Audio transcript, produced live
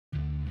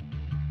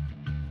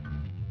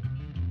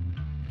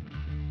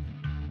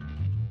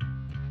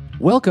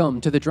Welcome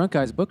to the Drunk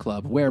Guys Book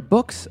Club, where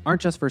books aren't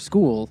just for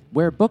school,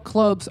 where book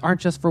clubs aren't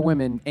just for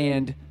women,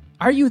 and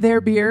are you there,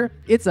 beer?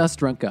 It's us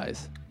drunk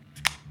guys.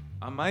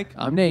 I'm Mike.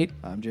 I'm Nate.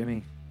 I'm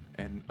Jimmy.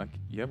 And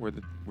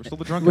we're still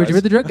the drunk guys. We're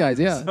the drunk guys,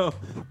 yeah. So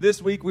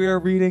this week we are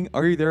reading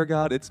Are You There,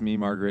 God? It's Me,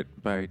 Margaret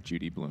by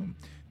Judy Blume.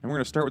 And we're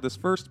going to start with this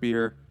first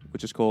beer,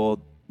 which is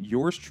called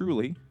Yours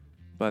Truly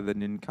by the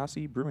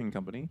Ninkasi Brewing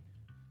Company.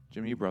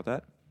 Jimmy, you brought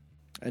that.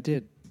 I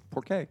did.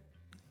 Por qué?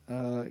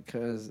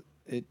 Because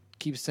it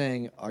keeps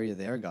saying, "Are you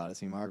there, God?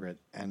 It's me, Margaret."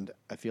 And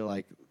I feel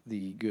like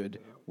the good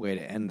way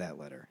to end that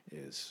letter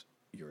is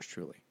yours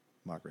truly,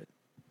 Margaret.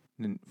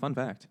 Fun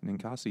fact,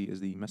 Ninkasi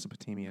is the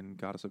Mesopotamian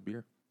goddess of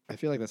beer. I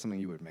feel like that's something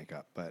you would make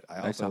up, but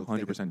I That's also 100%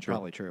 think it's true.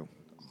 probably true.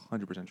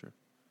 100% true.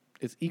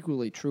 It's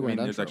equally true I mean,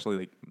 and there's untrue. actually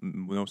like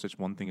no such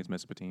one thing as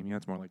Mesopotamia.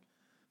 It's more like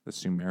the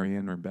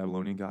Sumerian or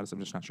Babylonian goddess. I'm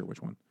just not sure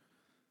which one.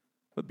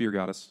 But beer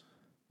goddess,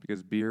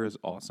 because beer is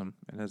awesome.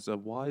 And as a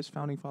wise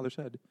founding father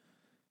said,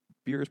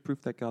 beer is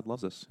proof that God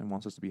loves us and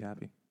wants us to be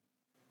happy.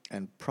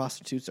 And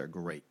prostitutes are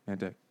great.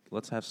 And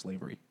let's have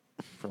slavery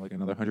for like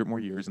another 100 more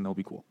years and they'll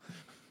be cool.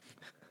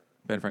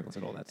 Ben Franklin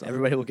said all that stuff.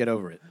 Everybody will get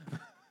over it.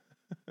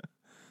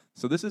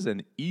 So this is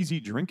an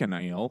easy drinking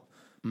ale.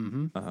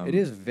 Mm-hmm. It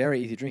is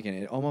very easy drinking.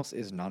 It almost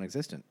is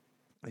non-existent.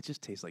 It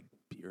just tastes like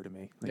beer to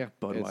me. Like Yeah,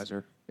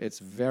 Budweiser. It's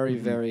very,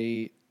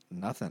 very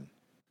nothing.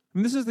 I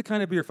mean, this is the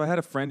kind of beer, if I had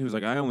a friend who's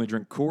like, I only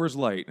drink Coors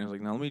Light, and I was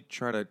like, now let me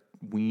try to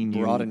wean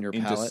you Broaden your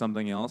into palate.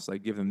 something else. I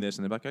give them this,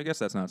 and they're like, I guess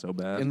that's not so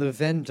bad. In the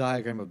Venn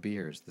diagram of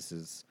beers, this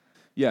is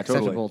Yeah,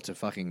 acceptable totally. to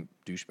fucking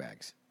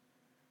douchebags.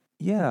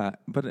 Yeah,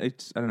 but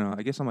it's, I don't know,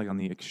 I guess I'm like on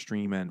the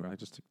extreme end where I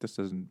just, this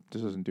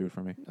doesn't do it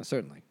for me.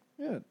 Certainly.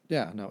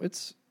 Yeah, no,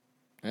 it's...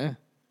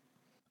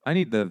 I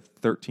need the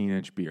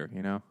 13-inch beer,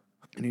 you know?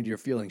 I need your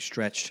feelings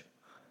stretched.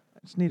 I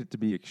just need it to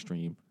be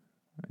extreme.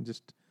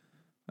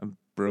 I'm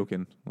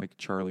broken, like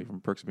Charlie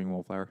from Perks of Being a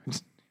Wallflower.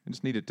 I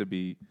just need it to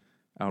be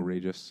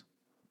outrageous.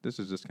 This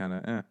is just kind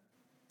of,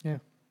 Yeah.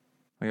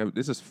 Like,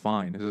 this is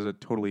fine. This is a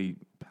totally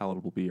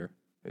palatable beer.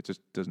 It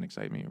just doesn't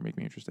excite me or make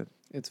me interested.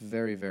 It's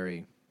very,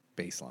 very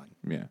baseline.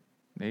 Yeah.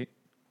 Nate?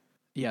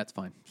 Yeah, it's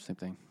fine. Same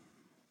thing.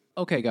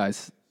 Okay,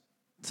 guys.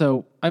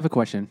 So I have a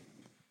question.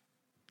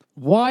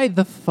 Why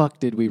the fuck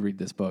did we read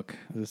this book?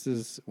 This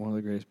is one of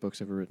the greatest books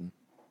ever written.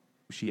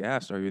 She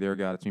asked, Are you there,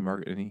 God? It's me,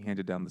 Margaret. And he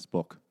handed down this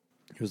book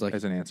He was like,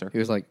 as an answer.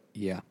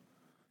 yeah,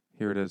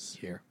 Here it is.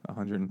 here.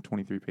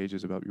 123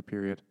 pages about your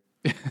period.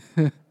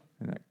 And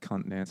that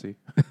cunt Nancy.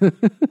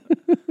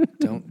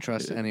 Don't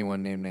trust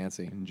anyone named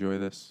Nancy. Enjoy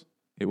this.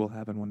 It will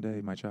happen one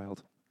day, my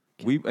child.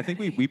 I think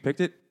we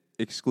picked it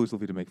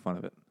exclusively to make fun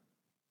of it.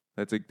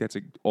 That's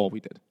all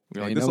we did. We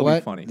were like, You this know will be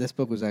what? funny. This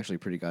book was actually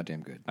pretty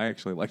goddamn good. I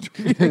actually liked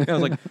reading it. I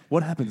was like,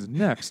 what happens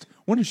next?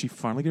 When does she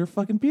finally get her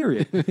fucking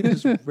period? I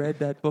just read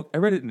that book. I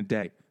read it in a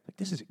day. Like,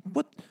 this is,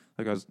 what?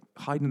 Like, I was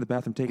hiding in the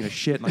bathroom taking a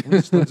shit. And like,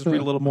 let's just read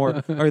a little more.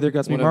 All right, there,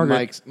 got me, One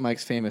Margaret. of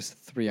Mike's famous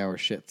 3-hour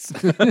shits.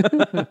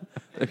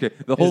 Okay,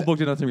 the whole book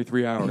did not take me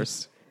 3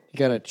 hours. He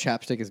got to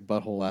chapstick his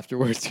butthole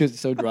afterwards because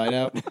it's so dried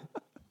out.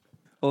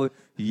 Well,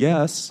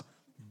 yes,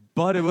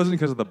 but it wasn't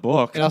because of the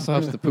book. It also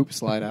helps the poop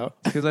slide out.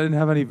 Because I didn't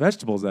have any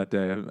vegetables that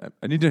day.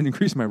 I need to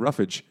increase my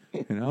roughage,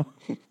 you know?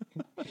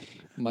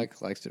 Mike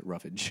likes it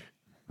roughage.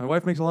 My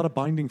wife makes a lot of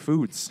binding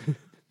foods.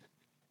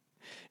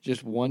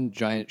 Just one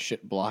giant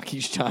shit block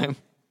each time.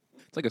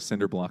 It's like a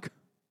cinder block.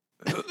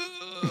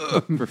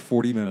 For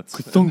 40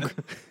 minutes.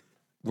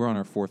 We're on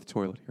our fourth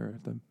toilet here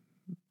at the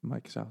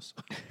Mike's house.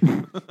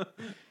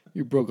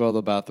 You broke all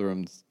the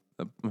bathrooms.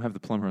 I have the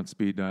plumber on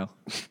speed dial.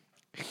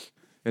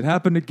 It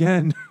happened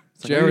again.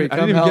 It's like, Jerry, I come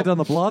didn't even help. get down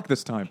the block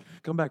this time.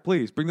 Come back,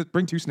 please.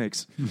 Bring 2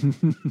 snakes.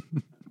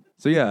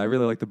 So yeah, I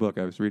really like the book.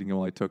 I was reading it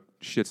while I took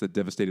shits that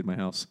devastated my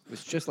house.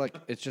 It's just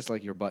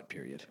like your butt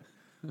period.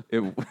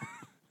 It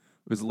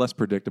was less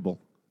predictable.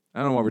 I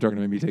don't know why we're talking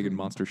about me taking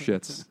monster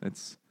shits.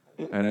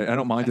 And I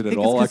don't mind it at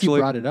all. Actually,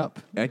 you brought it up.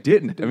 I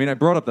didn't. I mean, I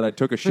brought up that I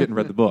took a shit and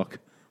read the book,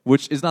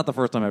 which is not the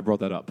first time I brought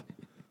that up.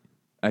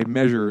 I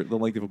measure the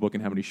length of a book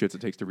and how many shits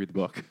it takes to read the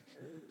book.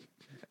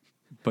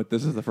 But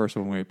this is the first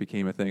one where it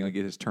became a thing. Like,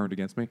 it has turned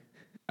against me.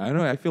 I don't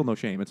know. I feel no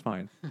shame. It's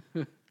fine.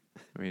 I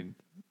mean,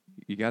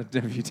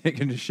 if you take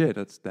into shit,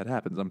 that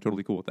happens. I'm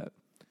totally cool with that.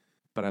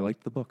 But I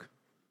liked the book.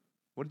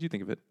 What did you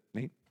think of it,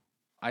 Nate?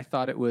 I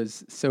thought it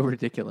was so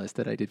ridiculous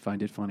that I did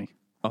find it funny.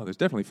 Oh, there's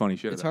definitely funny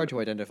shit. It's about hard it. to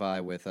identify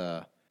with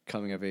a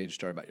coming of age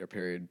story about your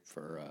period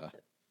for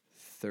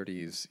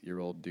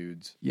 30s-year-old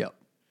dudes. Yep.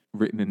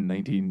 Written in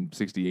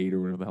 1968 or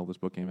whenever the hell this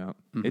book came out.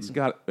 Mm-hmm. It's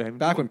got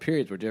Back when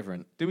periods were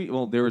different.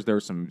 Well, there were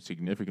some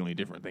significantly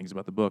different things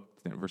about the book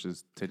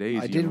versus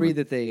today's. I did read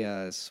that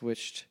they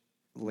switched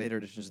later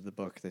editions of the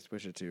book. They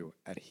switched it to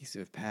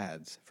adhesive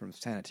pads from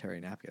sanitary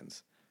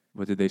napkins.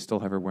 But did they still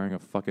have her wearing a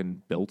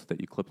fucking belt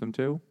that you clip them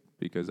to?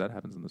 Because that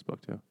happens in this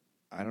book too.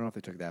 I don't know if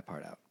they took that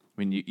part out.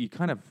 I mean, you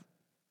kind of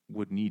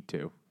would need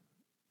to,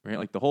 right?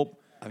 Like the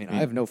whole. I mean, I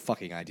have no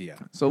fucking idea.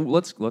 So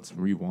let's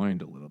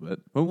rewind a little bit.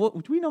 Well,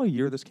 do we know a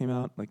year this came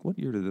out? Like, what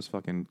year did this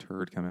fucking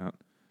turd come out?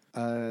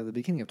 The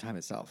beginning of time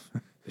itself.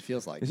 It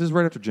feels like. This is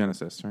right after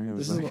Genesis, right? It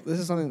was This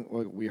is something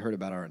we heard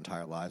about our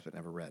entire lives but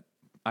never read.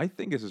 I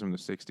think this is from the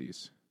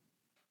 60s.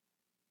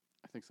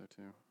 I think so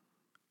too.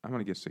 I'm going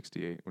to guess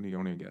 68. What do you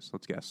want to guess?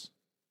 Let's guess.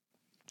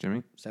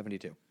 Jimmy?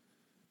 72.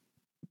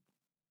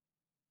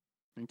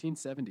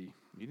 1970.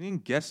 You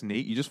didn't guess,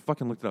 Nate. You just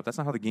fucking looked it up. That's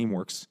not how the game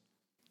works.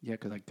 Yeah,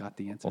 because I got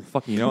the answer. Well,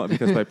 fucking you know it,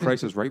 because by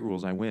Price is Right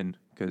rules, I win.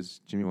 Because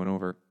Jimmy went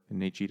over and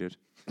Nate cheated.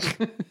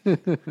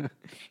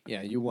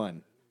 Yeah, you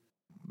won.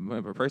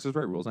 By Price is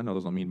Right rules, I know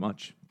those don't mean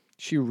much.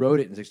 She wrote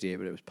it in 68,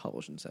 but it was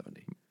published in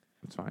 70.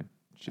 It's fine.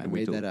 I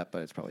made that up,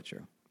 but it's probably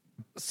true.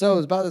 So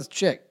it's about this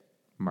chick,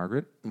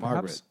 Margaret?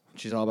 Margaret. perhaps?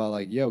 She's all about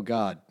like, yo,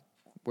 God,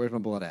 where's my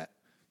blood at?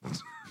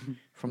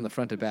 From the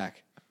front to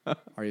back.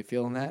 Are you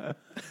feeling that?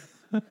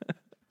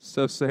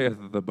 So saith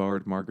the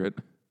bard Margaret.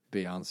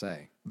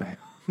 Beyonce. Beyonce.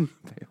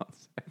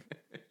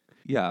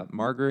 Yeah,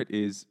 Margaret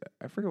is,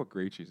 I forget what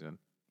grade she's in.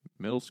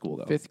 Middle school,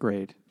 though. 5th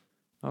grade.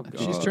 Oh, God.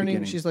 She's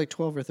beginning. she's like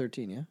 12 or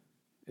 13, yeah?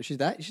 She's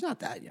not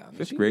that young.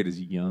 Fifth grade is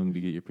young to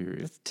get your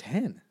period. That's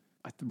 10.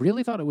 I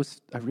really thought it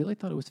was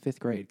 5th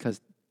grade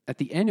because at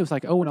the end it was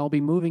like, oh, and I'll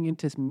be moving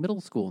into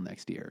middle school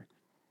next year.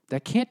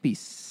 That can't be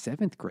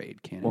 7th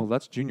grade, can it? Well,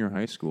 that's junior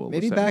high school.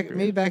 Maybe was seventh back grade.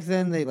 maybe back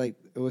then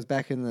it was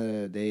back in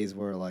the days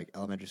where like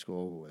elementary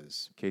school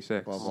was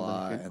K6. blah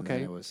blah and okay,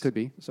 then it was could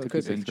be. So Could it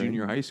could be be. And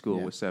junior high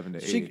school was 7 to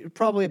 8. She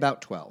probably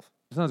about 12.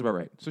 Sounds about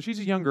right. So she's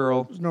a young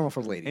girl, It was normal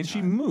for ladies. and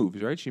she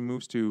moves, right? She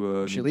moves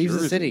to She New leaves the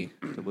Jersey city.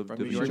 to live. From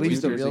To New She York New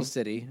leaves the Jersey. real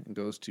city and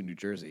goes to New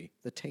Jersey,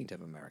 the taint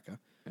of America.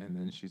 And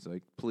then she's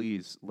like,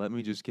 "Please let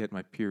me just get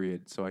my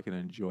period so I can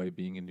enjoy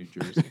being in New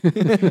Jersey."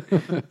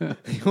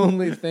 The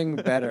only thing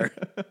better.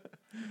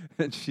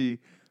 And she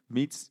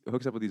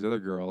hooks up with these other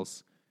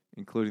girls,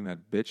 including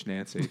that bitch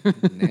Nancy.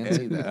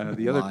 Nancy, And, that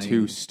the other two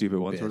lying stupid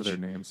ones. What are bitch. their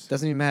names?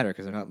 Doesn't even matter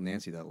because they're not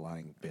Nancy, that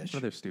lying What are bitch.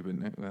 their stupid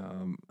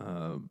names?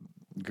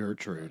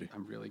 Gertrude.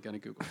 I'm really going to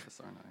Google this,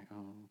 aren't I?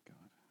 Oh,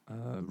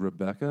 God.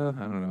 Rebecca.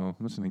 I don't know.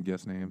 I'm just gonna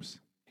guess names.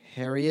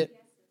 Harriet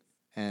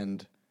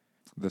and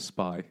The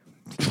spy.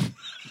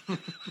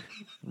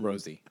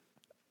 Rosie.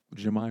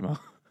 Jemima.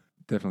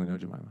 Definitely no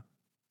Jemima.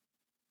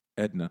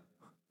 Edna.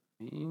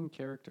 Main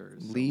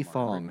characters. Lee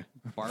Margaret,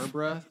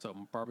 Barbara. So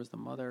Barbara's the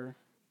mother.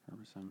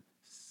 Barbara's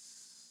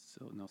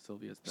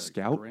Sylvia's the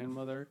Scout?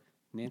 grandmother.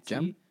 Nancy.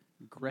 Jem?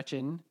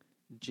 Gretchen.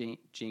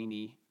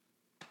 Janie.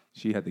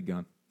 She had the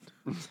gun.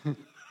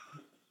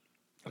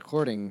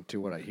 According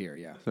to what I hear,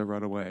 yeah. So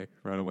run away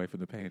from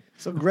the pain.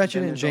 So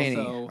Gretchen Then and there's Janie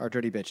also- are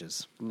dirty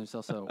bitches. And there's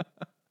also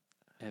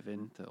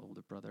Evan, the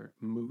older brother.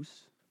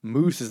 Moose.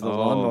 Moose is the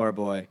lawnmower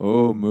boy.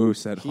 Oh,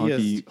 Moose, that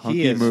hunky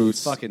he is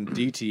Moose. fucking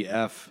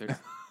DTF. There's,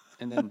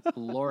 and then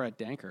Laura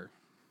Danker.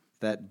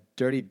 That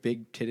dirty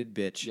big titted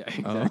bitch. Yeah,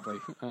 exactly.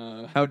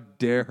 How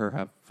dare her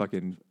have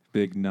fucking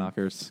big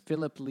knockers?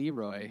 Philip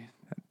Leroy.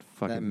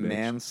 Fucking That bitch.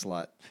 man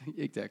slut.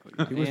 Exactly.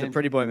 He was the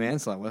pretty boy man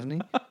slut, wasn't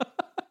he?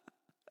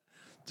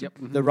 Yep.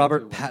 The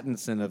Robert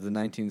Pattinson of the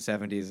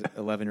 1970s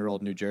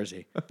 11-year-old New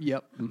Jersey.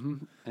 Yep.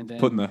 And then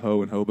Putting the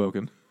hoe in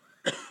Hoboken.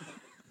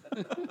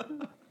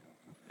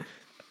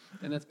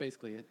 and that's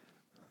basically it.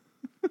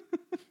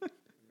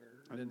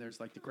 And then there's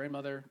like the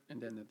grandmother, and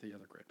then the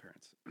other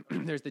grandparents.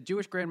 There's the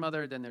Jewish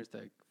grandmother, then there's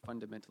the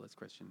fundamentalist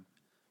Christian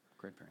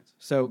grandparents.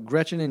 So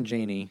Gretchen and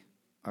Janie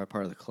are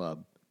part of the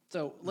club.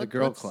 So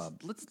girl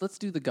club. Let's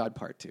do the God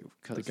part too.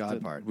 The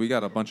God part. We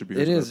got a bunch of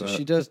beers. It is. about that.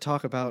 She does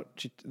talk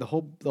about the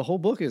whole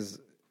book is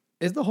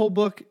the whole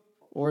book,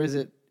 or is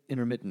it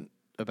intermittent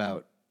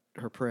about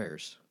her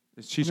prayers?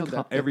 She's No,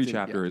 that- every that's it,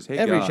 chapter yeah. is, hey,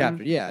 Every God,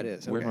 chapter, yeah, it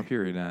is. where's my Okay.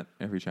 period at?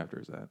 Every chapter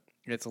is that.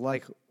 It's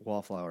like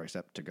Wallflower,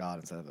 except to God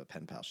instead of a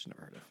pen pal she's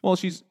never heard of. Well,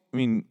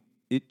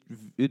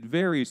 it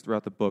varies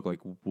throughout the book, like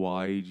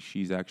why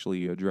she's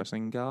actually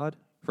addressing God.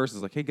 First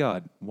it's like, hey,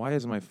 God, why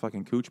is my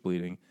fucking cooch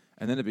bleeding?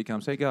 And then it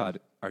becomes, hey, God,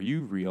 are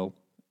you real?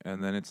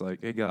 And then it's like,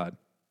 hey, God,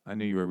 I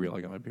knew you were real.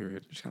 I got my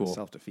period. It's kind Cool. of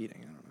self-defeating.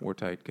 I don't know. War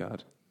tight,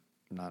 God.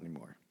 Not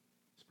anymore.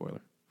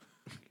 Spoiler.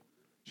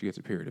 She gets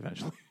a period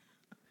eventually.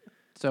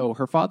 So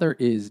her father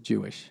is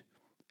Jewish,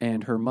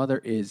 and her mother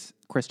is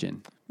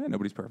Christian, Yeah,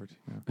 nobody's perfect.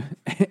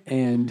 Yeah.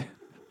 and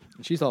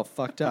And she's all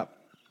fucked up.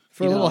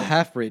 For You a little know-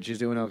 half-breed, she's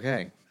doing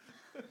okay.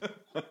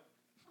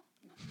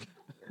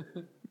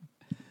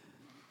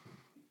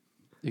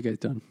 you guys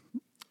done?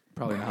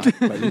 Probably not,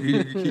 but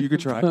you could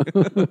try.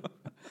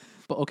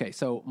 But okay,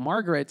 so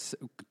Margaret's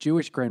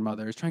Jewish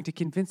grandmother is trying to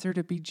convince her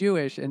to be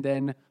Jewish, and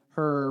then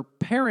her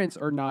parents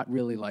are not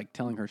really like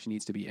telling her she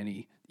needs to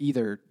be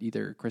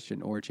either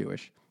Christian or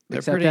Jewish.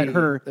 Except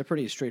They're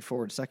pretty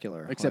straightforward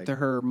secular. that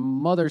her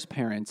mother's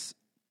parents,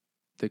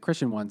 the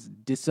Christian ones,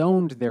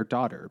 disowned their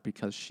daughter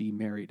because she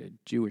married a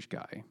Jewish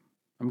guy.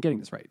 I'm getting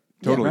this right.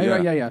 Totally,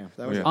 Right, yeah. yeah.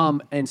 that was Yeah.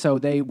 And so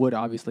they would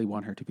obviously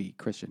want her to be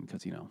Christian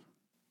because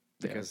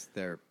because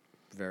they're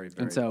very,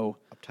 very and so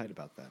uptight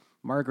about that.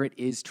 Margaret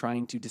is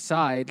trying to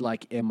decide,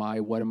 like,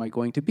 what am I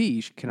going to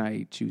be? Can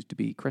I choose to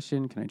be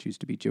Christian? Can I choose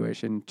to be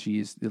Jewish? And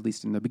she's, at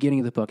least in the beginning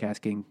of the book,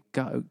 asking,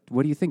 God,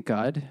 what do you think,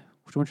 God?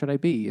 Which one should I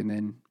be? And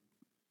then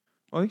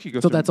Well, I think she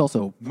goes So through that's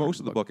also most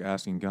of the book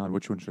asking God,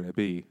 which one should I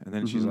be? And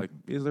then she's like,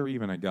 is there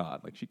even a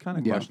God? Like, she kind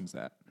of questions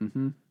that.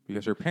 Mm-hmm.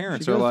 Because her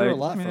parents She are goes through like, a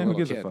lot for a man, who little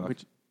gives kid. a fuck?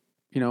 which,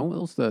 it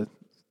was the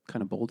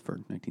kind of bold for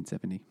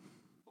 1970.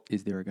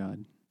 Is there a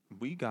God?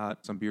 We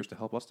got some beers to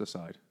help us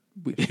decide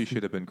if she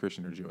should have been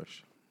Christian or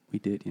Jewish. We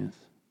did, yes.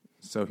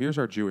 So here's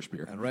our Jewish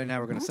beer. And right now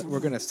we're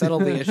gonna settle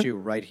the issue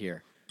right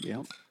here. Yeah.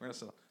 We're gonna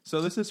sell.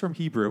 So this is from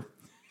Hebrew.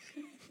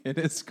 It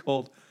is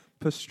called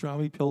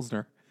pastrami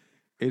pilsner.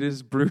 It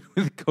is brewed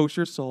with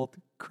kosher salt,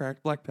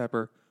 cracked black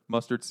pepper,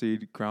 mustard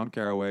seed, ground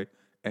caraway,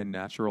 and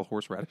natural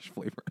horseradish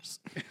flavors.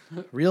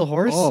 Real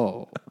horse?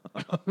 Oh,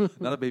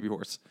 Not a baby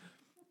horse.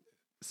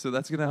 So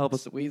that's gonna help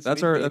us. Sweet,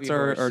 that's sweet our baby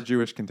our horse.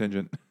 Jewish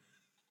contingent.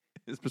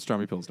 It's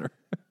pastrami pilsner,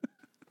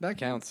 That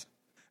counts.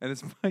 and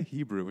it's by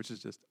Hebrew, which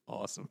is just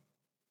awesome.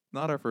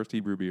 Not our first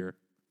Hebrew beer.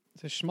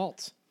 It's a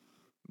schmaltz.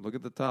 Look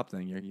at the top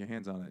thing. Your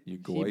hands on it. You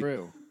goy.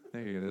 Hebrew.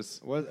 There it is.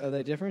 What are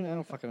they different? I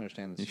don't fucking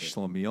understand You this shit.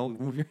 schlemiel.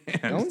 Move your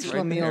hands. Don't It's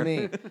right schlemiel there.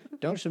 me.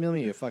 Don't schlemiel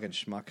me, you fucking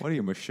schmuck. What are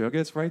you,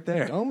 Meshuggah? Right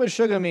there. Don't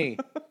sugar me.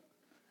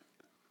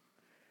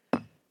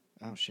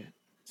 Oh shit.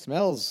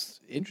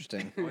 Smells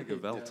interesting. Like a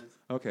Velt.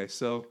 Okay,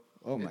 so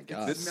Oh my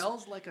god. This-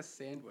 smells like a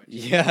sandwich.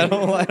 Yeah,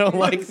 I don't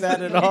like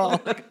that at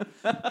all.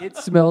 It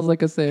smells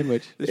like a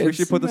sandwich. we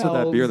should put this with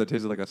that smells- beer that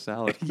tasted like a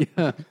salad.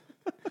 Yeah.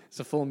 It's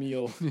a full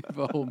meal.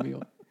 A whole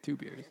meal. 2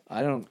 beers.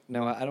 I don't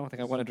think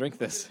I want to drink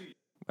this.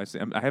 I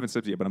haven't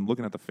sipped it yet, but I'm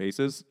looking at the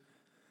faces.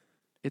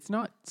 It's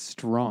not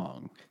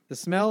strong. The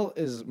smell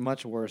is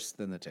much worse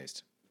than the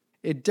taste.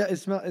 It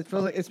smells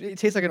like it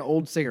tastes like an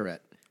old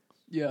cigarette.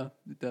 Yeah,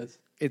 it does.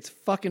 It's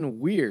fucking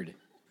weird.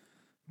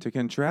 To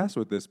contrast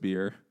with this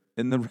beer,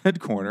 in the red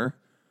corner,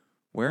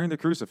 wearing the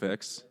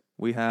crucifix,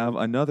 we have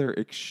another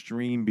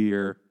extreme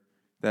beer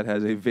that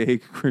has a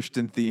vague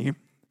Christian theme.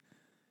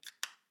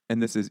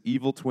 And this is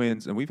Evil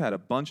Twins. And we've had a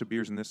bunch of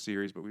beers in this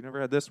series, but we've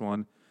never had this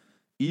one.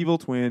 Evil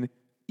Twin,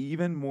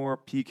 even more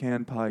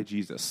pecan pie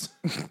Jesus.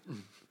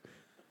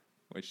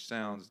 Which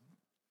sounds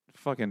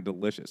fucking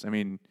delicious. I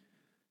mean,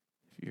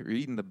 if you're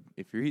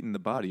eating the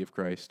body of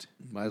Christ,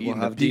 Might as eating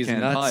well have the these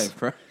pecan nuts. pie of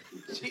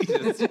Christ.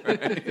 Jesus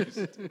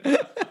Christ.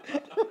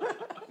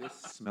 This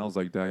smells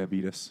like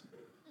diabetes.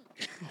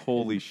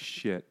 Holy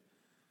shit.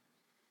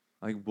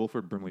 I think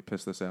Wilford Brimley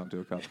pissed this out into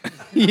a cup.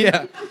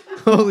 Yeah.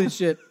 Holy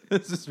shit.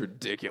 This is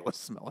ridiculous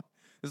smelling.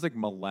 This is like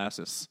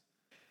molasses.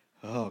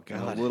 Oh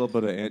And a god. little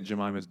bit of Aunt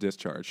Jemima's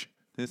discharge.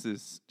 This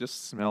is,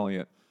 just smelling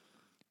it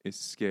is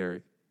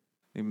scary.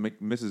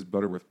 Mrs.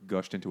 Butterworth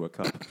gushed into a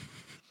cup.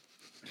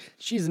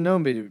 She's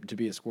known to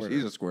be a squirter.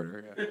 She's a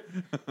squirter,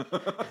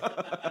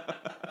 yeah.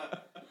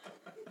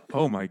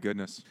 Oh my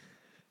goodness.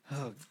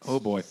 Oh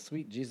boy.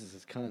 Sweet Jesus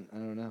is cunt. I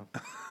don't know.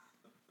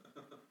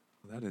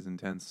 That is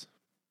intense.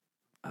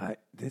 I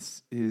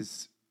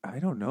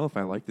don't know if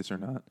I like this or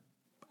not.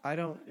 I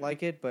don't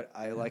like it, but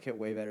I like it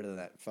way better than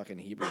that fucking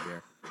Hebrew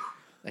beer.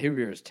 The Hebrew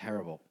beer is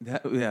terrible.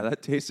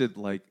 That tasted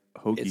like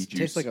hokey It juice.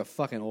 tastes like a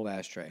fucking old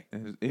ashtray.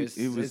 It was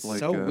it's like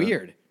so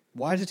weird.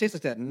 Why does it taste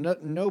like that?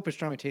 No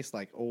pastrami tastes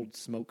like old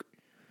smoke.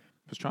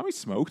 Pastrami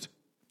smoked.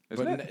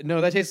 Isn't But it?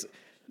 no, that tastes.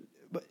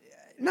 But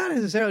not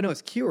necessarily. No,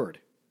 it's cured.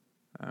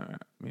 I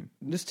mean,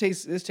 This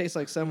tastes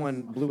like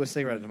someone blew a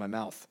cigarette into my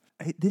mouth.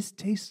 this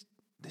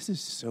is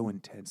so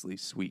intensely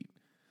sweet.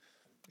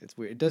 It's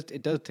weird.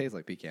 It does taste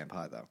like pecan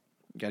pie though.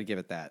 You got to give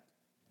it that.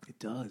 It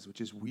does,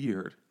 which is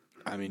weird.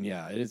 I mean,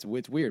 yeah, it's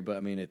weird, but I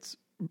mean, it's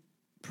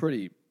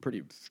pretty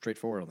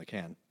straightforward on the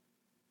can.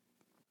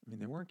 I mean,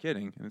 they weren't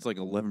kidding, and it's like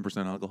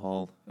 11%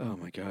 alcohol. Oh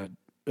my god.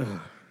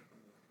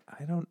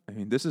 I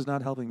mean, this is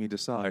not helping me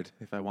decide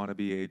if I want to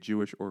be a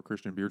Jewish or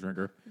Christian beer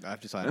drinker.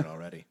 I've decided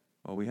already.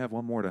 Well, we have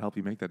one more to help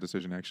you make that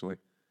decision, actually.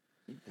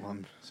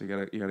 So you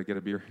gotta get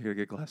a beer. You gotta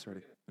get a glass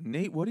ready.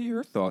 Nate, what are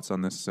your thoughts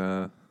on this?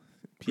 We're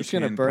just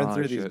gonna pecan burn pie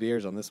through these shit?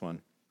 beers on this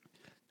one.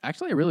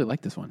 Actually, I really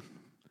like this one.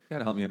 You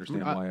gotta help me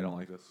understand why I don't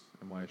like this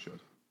and why I should.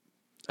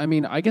 I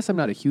mean, I guess I'm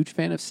not a huge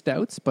fan of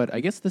stouts, but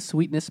I guess the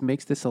sweetness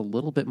makes this a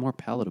little bit more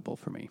palatable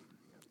for me.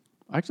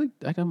 Actually,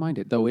 I don't mind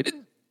it, though it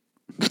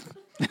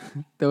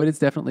is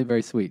definitely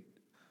very sweet.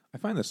 I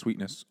find the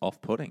sweetness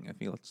off-putting. I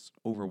feel it's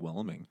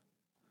overwhelming.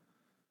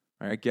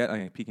 I get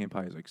pecan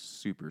pie is like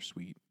super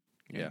sweet.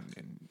 Yeah.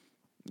 and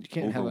You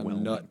can't have a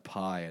Overwhelming. nut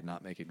pie and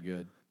not make it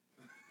good.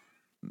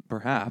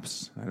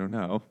 perhaps I don't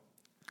know.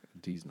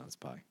 D's nuts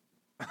pie.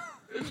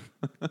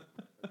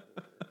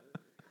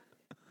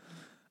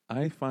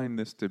 I find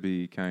this to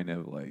be kind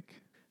of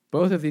like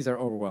Both of these are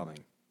overwhelming.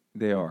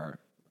 they are.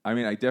 I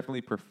mean, I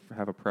definitely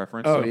have a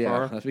preference Oh so yeah,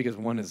 far. that's because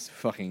one is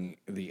fucking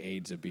the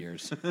AIDS of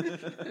beers.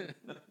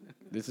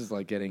 This is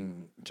like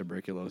getting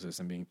tuberculosis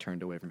and being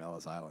turned away from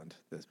Ellis Island.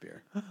 This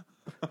beer.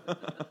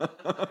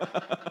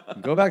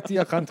 Go back to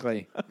your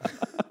country.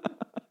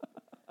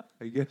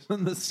 I guess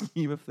in the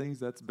scheme of things,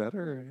 that's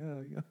better.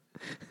 Yeah.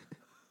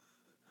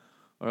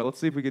 All right, let's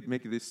see if we could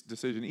make this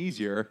decision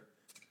easier.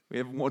 We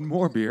have one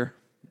more beer.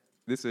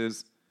 This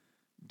is.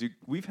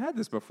 We've had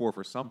this before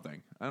for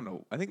something. I don't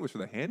know. I think it was for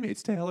The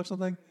Handmaid's Tale or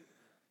something.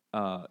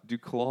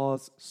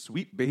 Duclaw's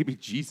Sweet Baby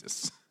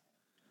Jesus.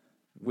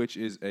 which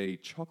is a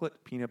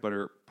chocolate peanut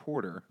butter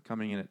porter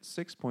coming in at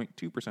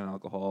 6.2%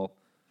 alcohol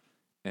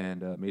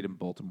and made in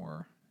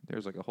Baltimore.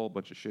 There's like a whole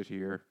bunch of shit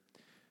here.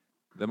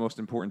 The most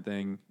important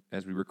thing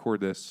as we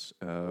record this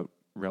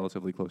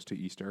relatively close to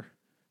Easter,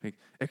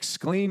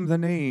 exclaim the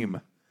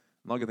name.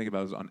 All I can think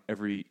about is on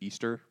every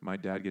Easter, my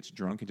dad gets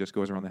drunk and just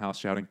goes around the house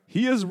shouting,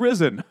 "He is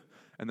risen!"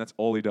 And that's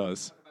all he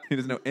does. He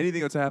doesn't know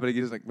anything that's happening.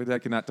 He's like, my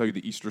dad cannot tell you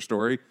the Easter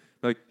story.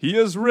 Like, "He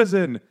is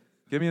risen!"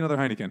 Give me another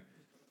Heineken.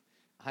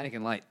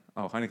 Heineken Light.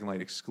 Oh, Heineken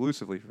Light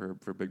exclusively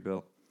for Big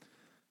Bill.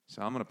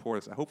 So I'm going to pour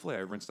this. Hopefully I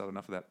rinsed out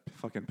enough of that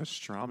fucking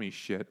pastrami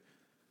shit.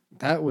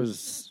 That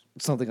was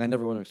something I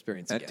never want to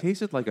experience That again.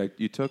 tasted like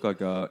you took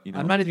like a,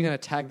 I'm not even going to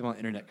tag them on the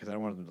internet because I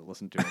don't want them to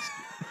listen to us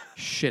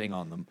shitting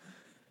on them.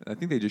 I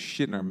think they just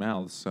shit in our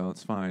mouths, so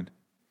it's fine.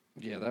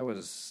 Yeah, that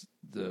was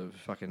the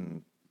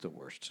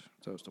worst.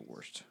 That was the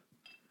worst.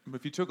 But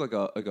if you took like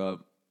a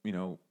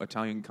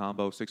Italian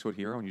combo 6-foot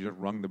hero and you just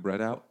wrung the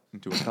bread out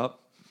into a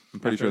cup,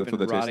 I'm pretty sure that's what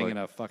that tastes rotting like. in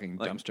a fucking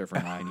dumpster for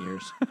 9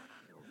 years.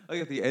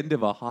 Like at the end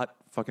of a hot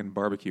fucking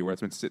barbecue where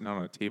it's been sitting out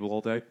on a table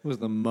all day. It was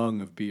the mung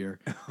of beer.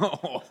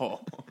 Oh,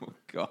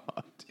 God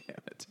damn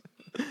it.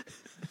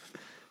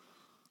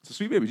 So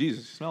Sweet Baby Jesus,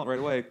 you smell it right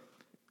away.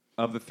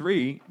 Of the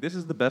three, this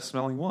is the best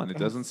smelling one. It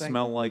doesn't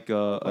smell like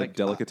a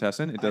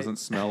delicatessen. It doesn't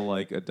smell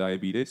like a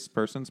diabetes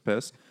person's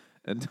piss,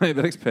 a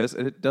diabetic's piss.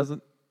 And it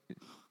doesn't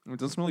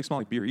really smell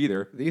like beer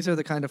either. These are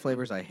the kind of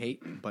flavors I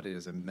hate, but it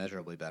is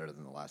immeasurably better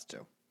than the last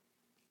two.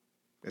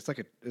 It's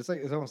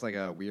almost like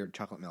a weird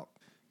chocolate milk.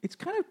 It's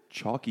kind of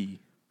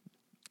chalky.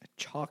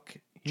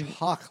 Chocolate.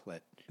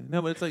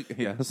 No, but it's like,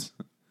 yes.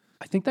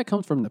 I think that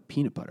comes from the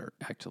peanut butter,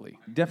 actually.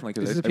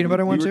 Definitely. Is this the peanut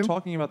butter one, we too? were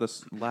talking about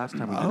this last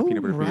time we did the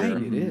peanut butter right,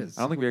 beer. it is.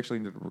 I don't think we actually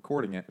ended up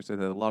recording it. We said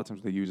that a lot of times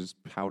what they use is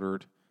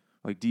powdered,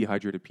 like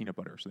dehydrated peanut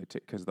butter. So they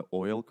take, because the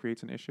oil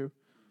creates an issue.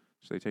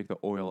 So they take the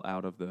oil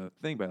out of the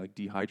thing by like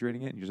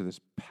dehydrating it and use this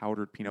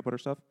powdered peanut butter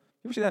stuff.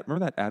 You ever see that?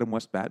 Remember that Adam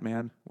West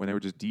Batman when they were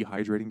just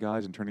dehydrating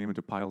guys and turning them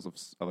into piles of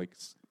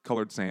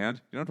colored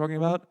sand? You know what I'm talking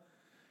about?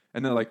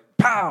 And then like,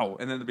 pow!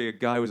 And then there'd be a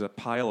guy who was a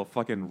pile of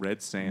fucking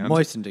red sand.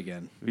 Moistened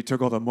again. He took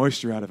all the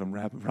moisture out of him,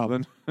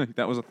 Robin.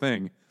 That was a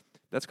thing.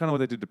 That's kind of what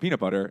they did to peanut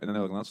butter. And then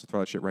they're like, let's throw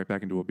that shit right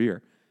back into a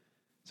beer.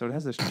 So it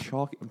has this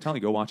chalk. I'm telling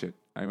you, go watch it.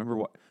 I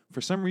remember for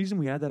some reason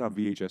we had that on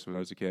VHS when I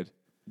was a kid.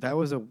 That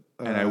was and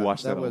I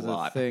watched that a was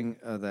lot. a thing,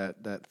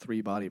 that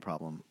 3 Body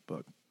Problem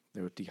book.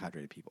 They were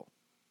dehydrated people.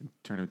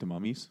 Turn them into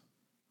mummies.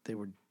 They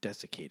were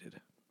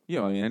desiccated.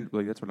 Yeah, I mean,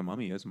 like that's what a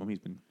mummy is. A mummy's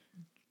been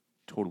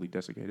totally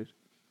desiccated.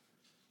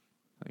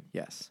 Like,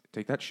 Yes.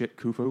 take that shit,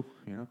 Khufu.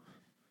 You know,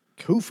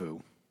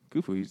 Khufu?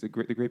 Khufu. He's the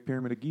Great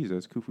Pyramid of Giza.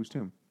 Is Khufu's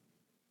tomb.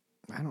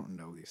 I don't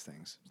know these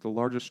things. It's the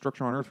largest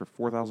structure on Earth for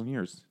 4,000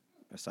 years.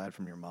 Aside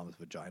from your mom's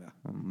vagina.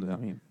 I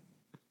mean,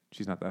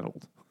 she's not that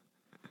old.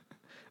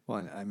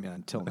 Well, I mean,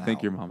 until now. I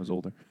think your mom is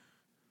older.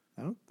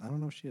 I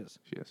don't know if she is.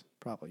 She is.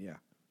 Probably, yeah.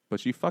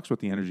 But she fucks with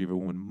the energy of a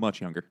woman much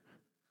younger.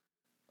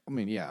 I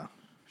mean, yeah.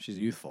 She's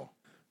youthful.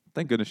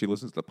 Thank goodness she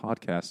listens to the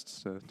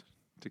podcasts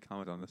to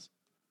comment on this.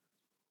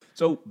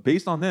 So,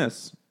 based on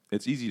this,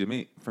 it's easy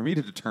for me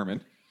to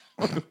determine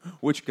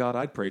which god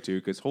I'd pray to,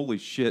 because holy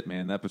shit,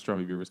 man, that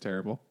pastrami beer was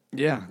terrible.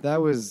 Yeah,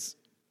 that was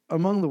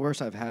among the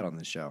worst I've had on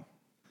this show.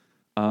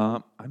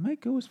 I might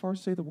go as far as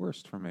to say the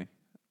worst for me.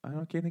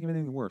 Can't think of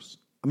anything worse.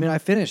 I mean, I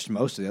finished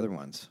most of the other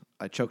ones.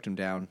 I choked them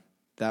down.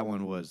 That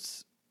one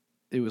was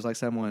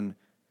like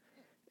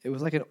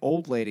an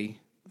old lady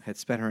had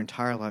spent her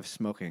entire life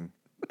smoking,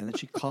 and then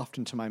she coughed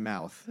into my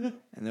mouth,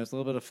 and there was a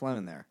little bit of phlegm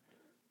in there.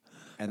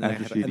 And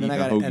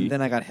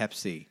then, I got Hep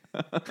C.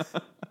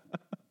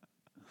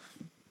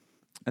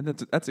 And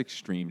that's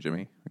extreme,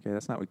 Jimmy. Okay,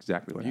 that's not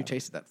exactly what You happened.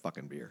 tasted that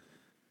fucking beer.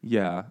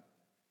 Yeah.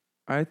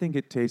 I think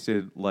it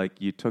tasted like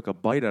you took a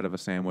bite out of a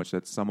sandwich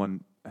that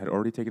someone had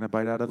already taken a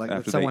bite out of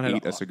after they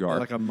ate a cigar.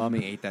 Like a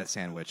mummy ate that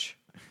sandwich.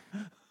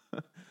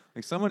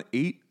 Like someone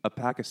ate a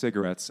pack of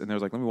cigarettes and they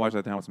was like, let me wash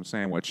that down with some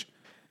sandwich.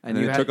 And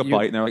then you they took a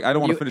bite and they're like, I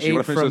don't want to finish it. You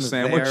want to finish the from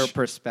sandwich? their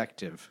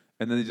perspective.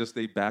 And then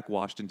they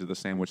backwashed into the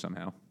sandwich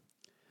somehow.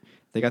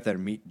 They got their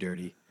meat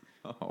dirty.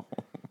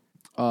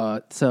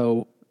 Oh.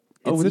 So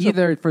it's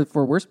either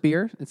for worst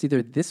beer, it's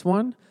either this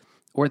one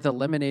or the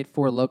Lemonade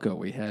 4 Loco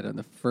we had on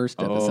the first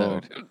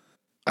episode.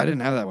 I didn't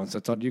have that one, so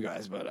it's on you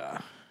guys.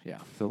 But yeah,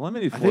 The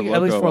Lemonade 4 think Loco,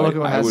 at least 4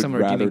 Loco I has would some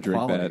rather redeeming drink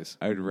qualities.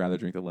 that. I would rather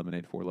drink the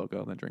Lemonade 4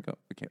 Loco than drink a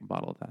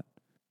bottle of that.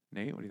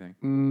 Nate, what do you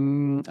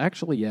think?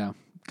 Actually, yeah,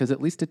 because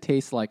at least it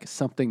tastes like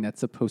something that's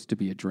supposed to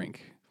be a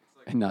drink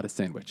and not a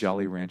sandwich.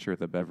 Jolly Rancher,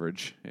 the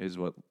beverage, is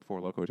what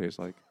 4 Loco tastes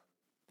like.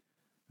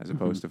 As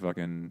opposed to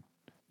fucking...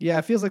 Yeah,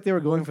 it feels like they were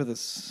going for the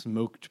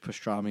smoked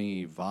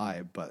pastrami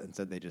vibe, but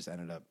instead they just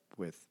ended up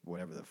with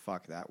whatever the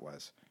fuck that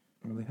was.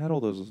 Well, they had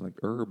all those like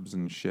herbs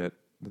and shit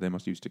that they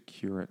must use to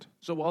cure it.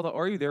 So while the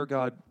Are You There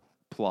God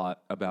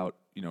plot about,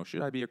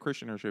 should I be a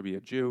Christian or should I be a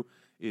Jew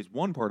is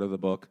one part of the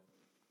book,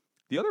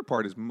 the other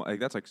part is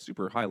that's like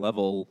super high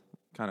level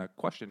kind of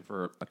question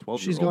for a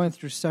 12-year-old. She's going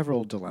through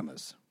several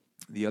dilemmas.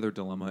 The other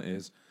dilemma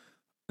is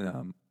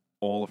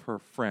all of her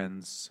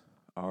friends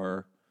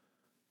are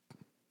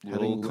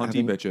little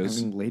cunty bitches.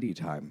 Having lady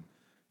time.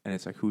 And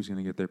it's like, who's going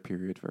to get their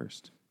period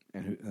first?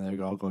 And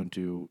they're all going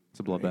to... It's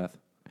a bloodbath.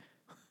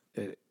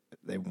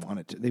 They want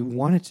it to. They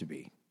want it to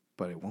be,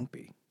 but it won't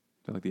be.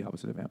 They're like the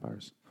opposite of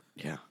vampires.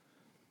 Yeah.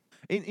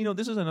 And,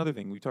 this is another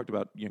thing. We talked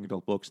about young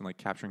adult books and like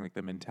capturing like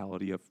the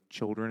mentality of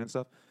children and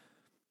stuff.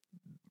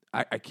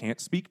 I can't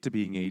speak to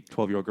being a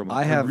 12-year-old girl.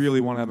 I really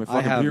want to have my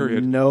fucking period. I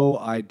have no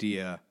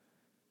idea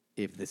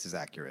if this is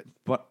accurate.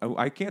 But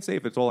I can't say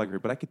if it's all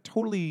accurate, but I could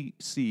totally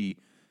see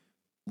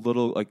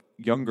little like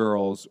young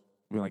girls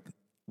like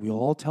we'll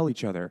all tell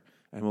each other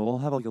and we'll all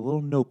have like a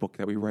little notebook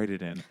that we write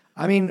it in.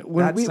 I mean,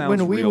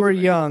 when we were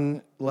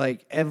young,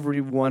 like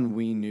everyone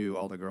we knew,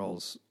 all the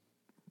girls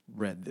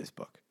read this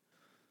book.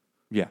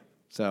 Yeah.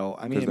 So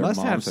I mean, it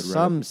must have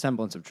some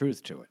semblance of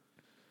truth to it.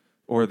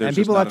 Or there's and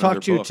people I've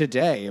talked to book.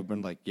 today have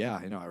been like, yeah,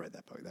 I know I read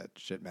that book. That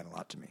shit meant a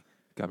lot to me.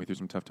 Got me through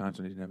some tough times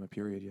when I didn't have my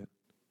period yet.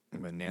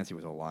 When Nancy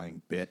was a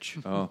lying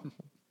bitch. Oh,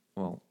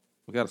 well,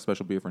 we got a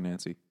special beer for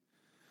Nancy.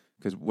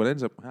 Because what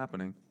ends up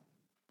happening,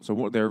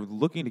 so they're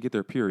looking to get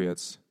their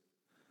periods,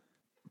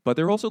 but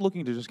they're also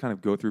looking to just kind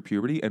of go through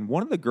puberty. And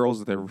one of the girls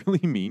that they're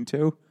really mean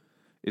to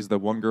is the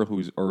one girl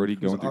who's already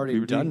going through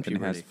puberty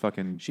and has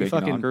fucking big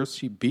knockers.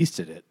 She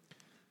beasted it.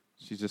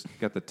 She's just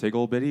got the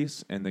tiggle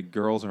bitties, and the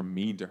girls are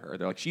mean to her.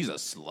 They're like, she's a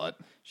slut.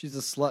 She's a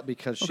slut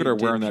because she Look at her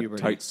wearing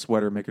puberty. that tight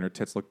sweater, making her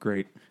tits look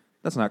great.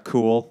 That's not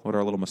cool. With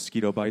our little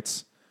mosquito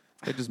bites.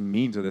 They're just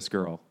mean to this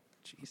girl.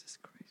 Jesus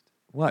Christ.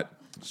 What?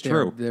 It's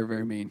true. They're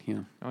very mean,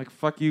 yeah. I'm like,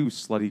 fuck you,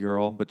 slutty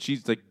girl. But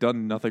she's like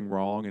done nothing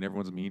wrong, and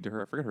everyone's mean to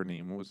her. I forget her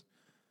name. What was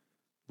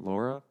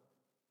Laura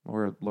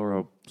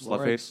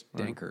Slutface?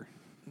 Danker.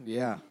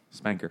 Yeah.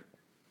 Spanker.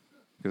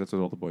 Because that's what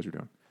all the boys are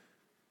doing.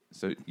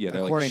 So, yeah,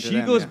 they're According like, to she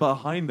them, goes yeah.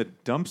 behind the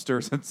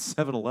dumpsters at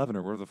 7-Eleven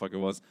or wherever the fuck it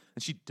was,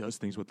 and she does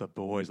things with the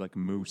boys like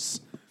Moose.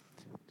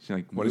 She's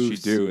like, what does she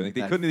do? Like,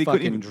 they couldn't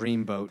even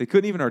dreamboat. They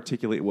couldn't even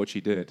articulate what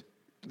she did.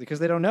 Because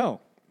they don't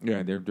know.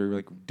 Yeah, they're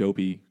like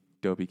dopey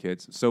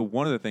kids. So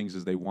one of the things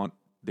is they want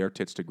their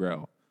tits to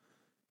grow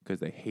because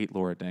they hate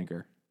Laura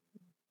Danker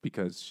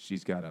because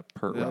she's got a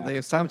pert rack.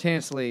 They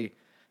simultaneously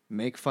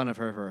make fun of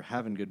her for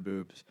having good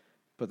boobs,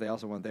 but they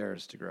also want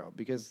theirs to grow.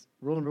 Because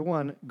rule number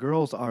one,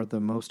 girls are the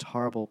most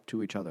horrible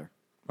to each other.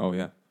 Oh,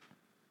 yeah.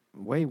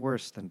 Way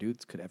worse than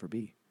dudes could ever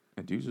be.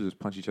 And dudes will just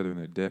punch each other in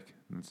the dick.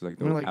 And it's like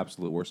the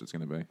absolute worst it's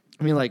going to be.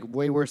 I mean, like,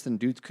 way worse than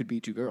dudes could be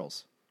to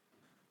girls.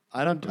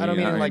 I don't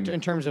mean like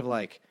in terms of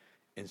like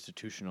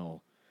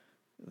institutional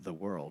the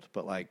world,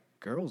 but like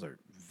girls are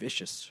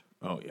vicious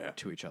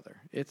to each other.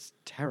 It's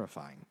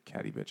terrifying.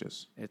 Catty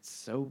bitches. It's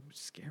so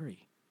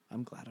scary.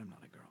 I'm glad I'm not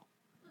a girl.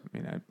 I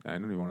mean, I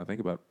don't even want to think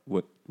about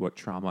what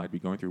trauma I'd be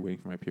going through waiting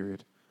for my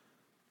period.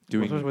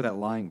 Doing with that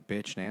lying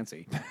bitch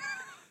Nancy.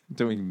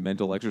 Doing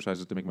mental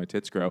exercises to make my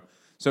tits grow.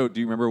 So, do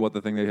you remember what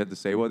the thing they had to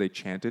say was? They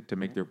chanted to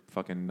make their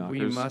fucking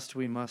knockers.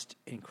 We must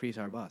increase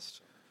our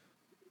bust.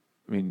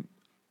 I mean,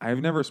 I've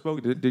never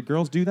spoken. Did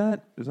girls do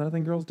that? Is that a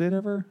thing girls did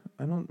ever?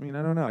 I don't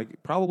know.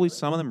 Probably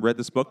some of them read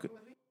this book.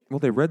 Well,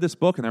 they read this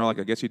book and they were like,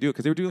 I guess you do it.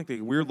 Because they were doing like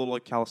the weird little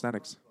like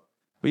calisthenics.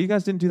 But you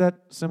guys didn't do that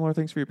similar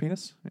things for your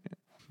penis?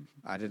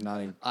 I did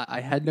not. I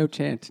had no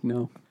chant,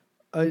 no.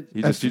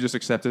 You just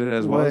accepted it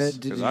as was?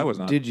 Because I was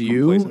not. Did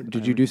you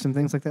do some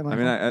things like that,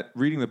 Michael? I mean,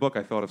 reading the book,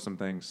 I thought of some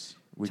things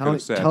we could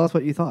have said. Tell us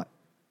what you thought.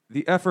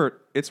 The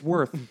effort, it's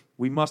worth.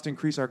 We must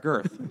increase our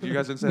girth. You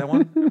guys didn't say that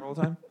one all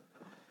the time?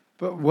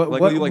 But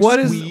what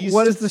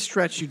is the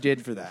stretch you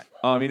did for that?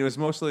 I mean, it was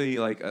mostly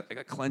like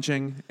a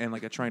clenching and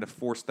like a trying to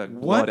force the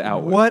blood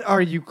out. What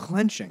are you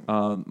clenching?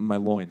 My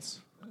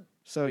loins.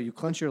 So you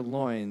clench your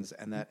loins,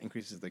 and that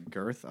increases the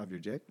girth of your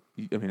dick?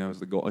 I mean, that was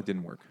the goal. It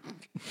didn't work.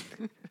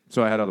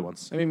 So I had other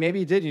ones. I mean, maybe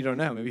you did. You don't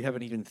know. Maybe you have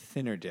an even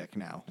thinner dick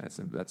now.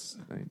 That's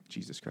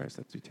Jesus Christ.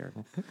 That'd be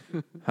terrible.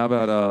 How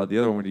about the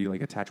other one where you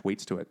like attach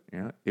weights to it? You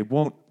know? It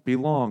won't be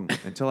long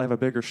until I have a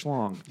bigger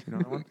schlong. You know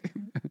that one?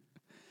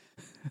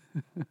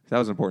 That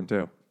was important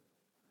too,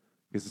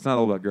 because it's not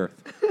all about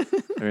girth.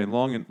 I mean,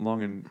 long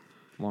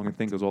and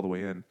thin goes all the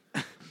way in,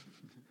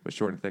 but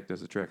short and thick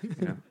does the trick.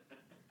 You know.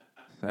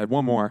 I had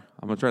one more.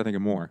 I'm gonna try to think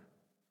of more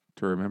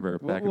to remember.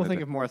 We'll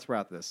think of more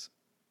throughout this.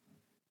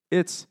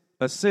 It's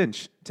a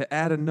cinch to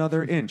add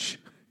another inch.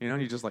 You know,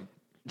 you just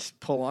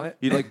pull on it.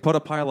 You'd like put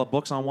a pile of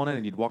books on one end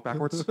and you'd walk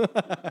backwards.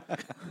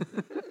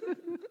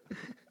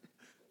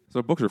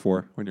 So books are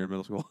for when you're in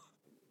middle school.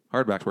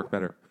 Hardbacks work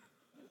better.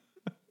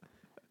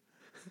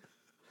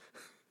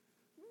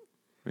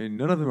 I mean,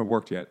 none of them have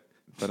worked yet,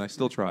 but I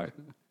still try.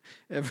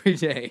 Every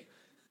day.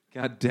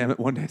 God damn it,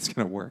 one day it's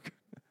going to work.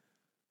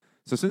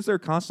 So since they're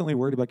constantly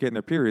worried about getting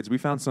their periods, we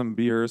found some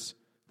beers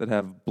that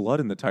have blood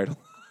in the title.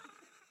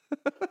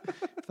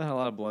 It's not a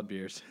lot of blood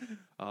beers.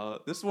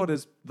 This one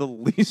is the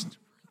least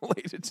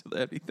related to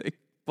anything,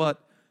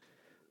 but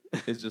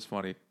it's just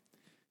funny.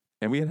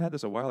 And we had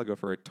this a while ago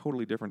for a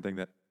totally different thing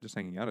that just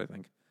hanging out, I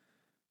think.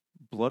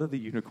 Blood of the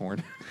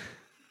Unicorn.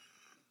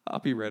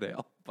 Hoppy Red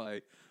Ale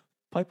by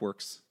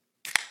Pipeworks.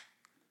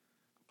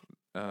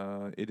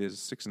 It is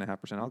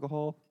 6.5%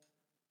 alcohol.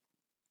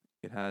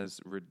 It has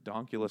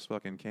redonkulous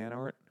fucking can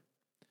art.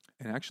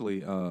 And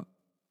actually,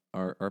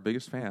 our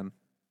biggest fan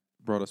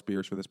brought us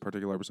beers for this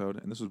particular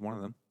episode, and this was one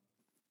of them.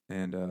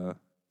 And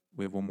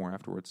we have one more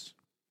afterwards.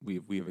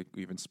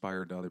 We've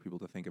inspired other people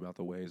to think about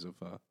the ways of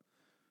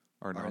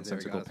our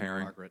nonsensical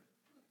pairing. Margaret.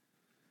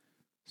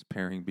 It's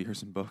pairing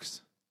beers and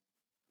books.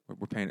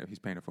 We're paying it. He's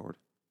paying it forward.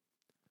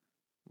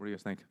 What do you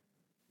guys think?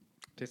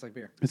 Tastes like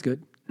beer. It's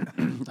good.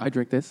 I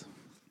drink this.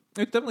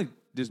 It definitely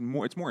there's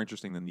more. It's more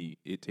interesting than the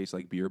it tastes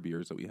like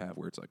beers that we have,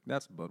 where it's like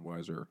that's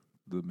Budweiser,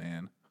 the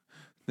man.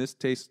 This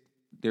tastes.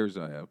 There's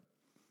a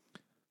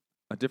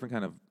different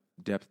kind of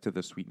depth to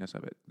the sweetness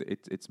of it.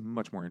 It's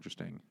much more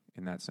interesting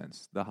in that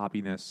sense. The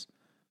hoppiness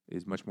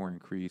is much more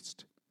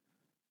increased.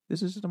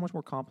 This is just a much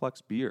more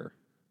complex beer.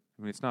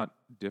 I mean, it's not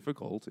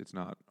difficult. It's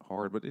not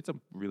hard, but it's a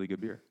really good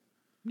beer.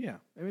 Yeah,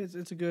 I mean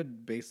it's a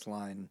good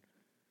baseline,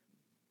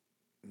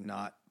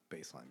 not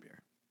baseline beer.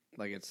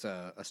 Like it's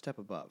a step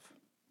above.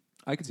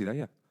 I can see that,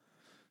 yeah.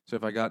 So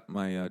if I got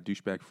my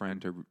douchebag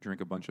friend to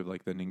drink a bunch of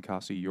like the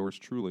Ninkasi Yours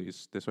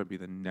Trulies, this would be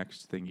the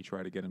next thing you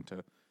try to get him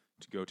to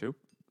go to.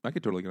 I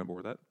could totally get on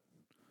board with that.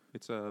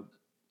 It's a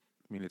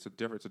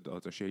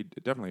shade,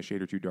 definitely a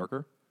shade or two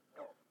darker.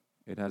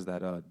 It has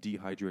that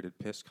dehydrated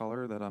piss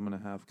color that I'm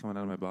gonna have coming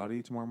out of my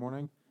body tomorrow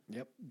morning.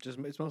 Yep,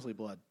 it's mostly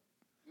blood.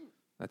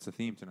 That's the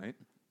theme tonight,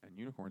 and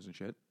unicorns and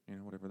shit. You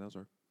know, whatever those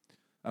are.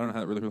 I don't know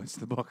how that really relates to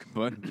the book,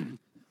 but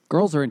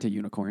Girls are into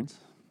unicorns.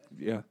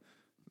 yeah,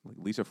 like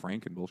Lisa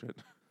Frank and bullshit.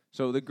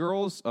 So the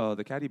girls,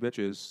 the catty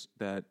bitches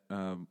that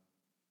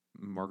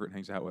Margaret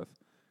hangs out with,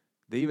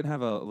 they even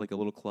have a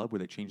little club where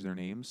they change their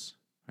names.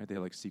 Right, they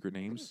have like secret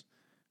names,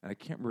 and I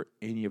can't remember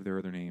any of their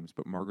other names.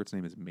 But Margaret's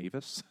name is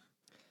Mavis.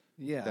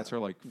 Yeah, That's her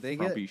like they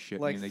frumpy get,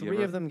 shit. Like name they give three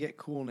her. of them get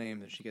cool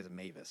names, and she gets a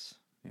Mavis.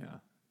 Yeah,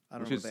 I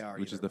don't know what they are.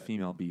 Which is either, the but-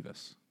 female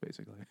Beavis,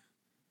 basically.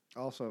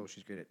 Also,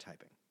 she's great at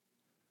typing.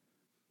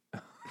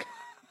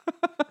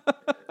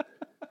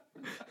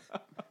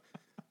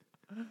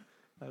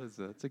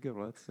 That's a good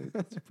one.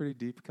 That's a pretty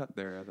deep cut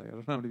there. I think. I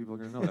don't know how many people are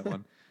going to know that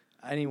one.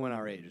 Anyone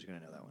our age is going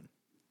to know that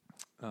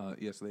one.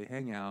 Yeah, so they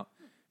hang out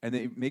and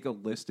they make a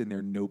list in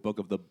their notebook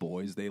of the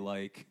boys they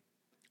like.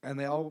 And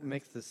they all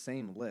make the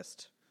same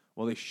list.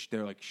 Well,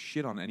 they're like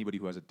shit on anybody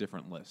who has a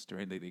different list,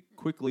 right? They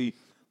quickly,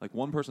 like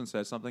one person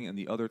says something and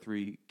the other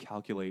three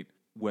calculate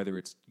whether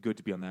it's good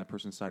to be on that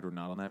person's side or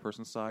not on that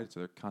person's side. So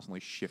they're constantly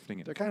shifting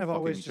it. They're kind of fucking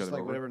always each just other like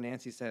over. whatever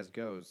Nancy says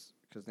goes,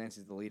 because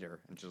Nancy's the leader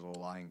and she's a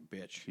lying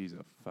bitch. She's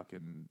a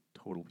fucking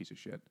total piece of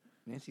shit.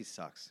 Nancy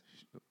sucks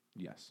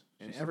Yes.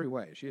 in every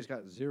way. She has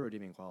got zero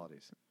redeeming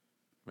qualities.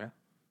 Yeah.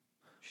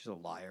 She's a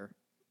liar.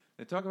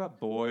 They talk about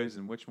boys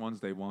and which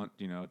ones they want,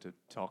 to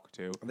talk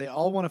to. They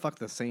all want to fuck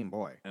the same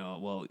boy.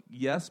 Well,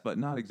 yes, but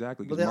not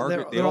exactly. But Because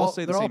Margaret, they all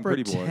say the same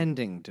pretty boy. They're all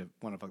pretending to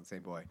want to fuck the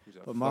same boy. Who's a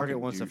But Margaret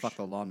fucking wants to douche. fuck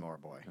the lawnmower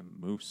boy. And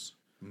Moose.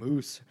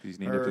 Moose. He's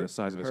named after the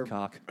size of his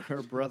cock.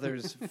 Her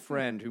brother's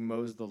friend who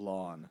mows the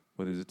lawn.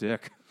 With his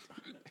dick.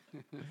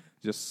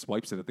 Just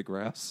swipes it at the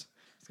grass.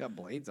 It's got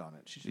blades on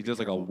it. He does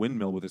like a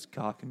windmill with his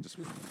cock and just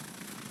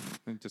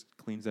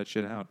cleans that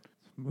shit out.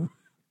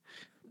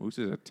 Moose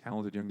is a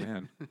talented young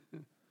man.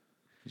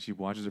 She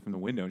watches it from the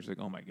window and she's like,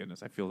 oh my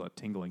goodness, I feel a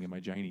tingling in my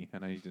giny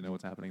and I need to know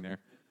what's happening there.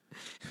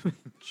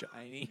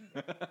 Shiny.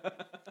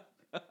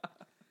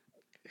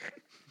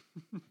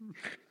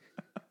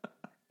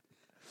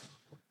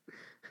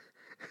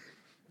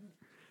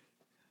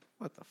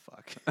 What the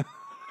fuck?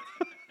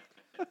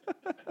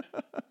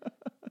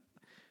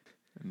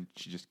 And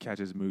she just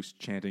catches Moose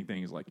chanting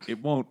things like,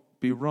 it won't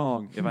be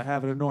wrong if I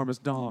have an enormous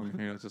dong.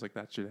 It's just like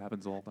that shit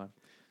happens all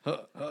the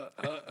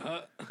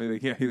time.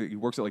 Yeah, he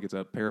works it like it's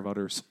a pair of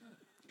udders.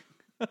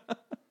 I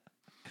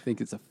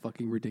think it's a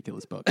fucking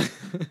ridiculous book.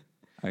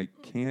 I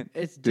can't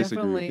It's disagree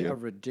definitely with you. a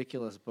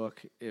ridiculous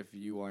book if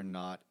you are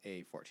not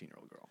a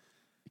 14-year-old girl.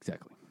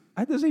 Exactly.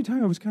 At the same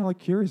time, I was kind of like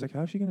curious, like,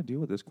 how's she going to deal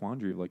with this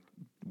quandary of like,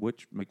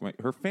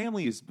 her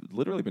family has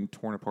literally been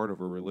torn apart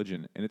over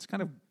religion, and it's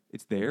kind of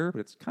it's there, but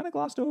it's kind of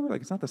glossed over.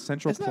 Like, it's not the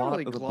central It's plot not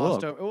really of the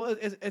glossed book. over. Well,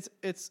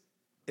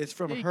 it's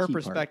from A her key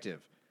part.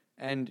 perspective,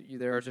 and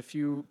there's a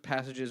few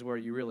passages where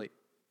you really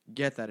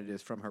get that it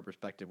is from her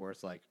perspective, where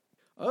it's like,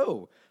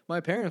 oh, my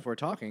parents were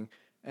talking,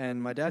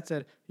 and my dad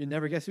said, "You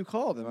never guess who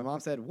called," and my mom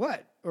said,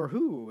 "What or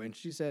who?" And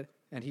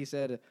he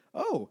said,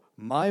 "Oh,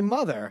 my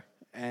mother."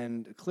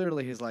 And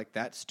clearly he's like,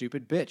 that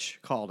stupid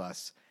bitch called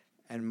us.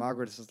 And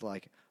Margaret is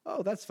like,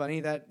 oh, that's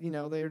funny that,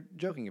 they're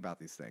joking about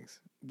these things.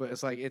 But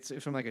it's like, it's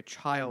from like a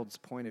child's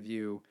point of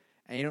view,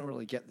 and you don't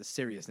really get the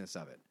seriousness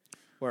of it.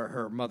 Where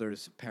her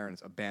mother's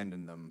parents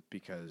abandoned them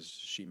because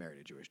she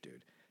married a Jewish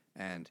dude.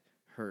 And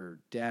her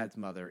dad's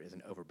mother is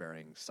an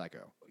overbearing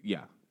psycho.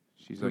 Yeah,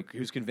 she's like,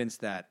 Who's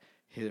convinced that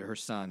her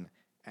son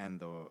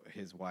and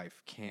his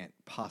wife can't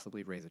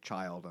possibly raise a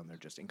child, and they're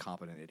just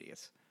incompetent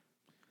idiots.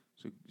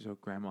 so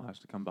grandma has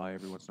to come by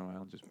every once in a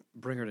while and just.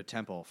 Bring her to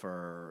temple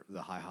for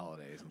the high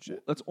holidays and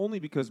shit. That's only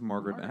because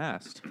Margaret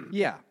asked.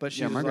 Yeah, but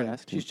she's Margaret like,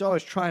 asked too. she's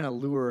always trying to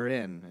lure her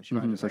in, and she's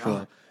for like, sure.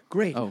 "Oh,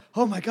 great! Oh.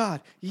 Oh my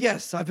God!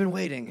 Yes, I've been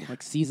waiting."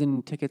 Like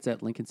season tickets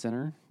at Lincoln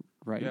Center,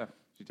 right? Yeah,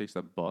 she takes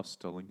that bus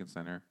to Lincoln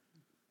Center.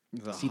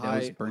 The See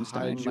high, those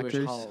Bernstein high Jewish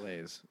lectures?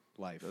 holidays,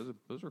 life.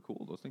 Those are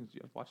cool. Those things.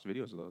 I've watched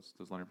videos of those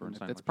Leonard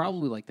Bernstein. That's lectures.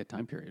 probably like the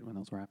time period when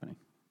those were happening.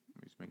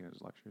 He's making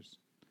his lectures.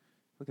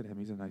 Look at him.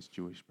 He's a nice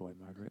Jewish boy,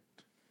 Margaret.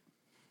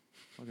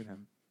 Look at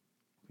him.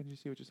 Can you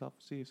see yourself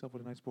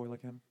with a nice boy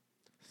like him?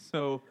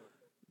 So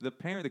the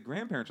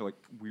grandparents are like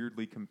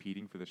weirdly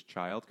competing for this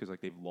child because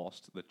like they've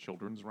lost the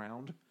children's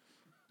round.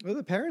 Well,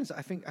 the parents,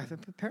 I think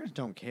the parents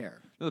don't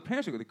care. No, the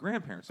parents are the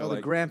grandparents. Oh,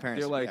 the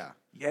grandparents. They're like, yeah.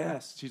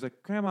 yes. She's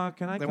like, Grandma,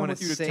 can I They come wanna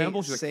with you to save-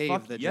 temple? She's like, save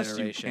fuck, the yes,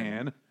 generation. you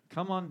can.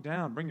 Come on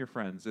down, bring your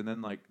friends. And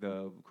then like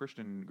the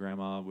Christian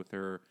grandma with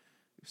her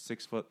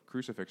 6-foot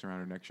crucifix around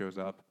her neck shows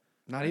up.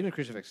 Not even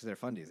crucifixes. They're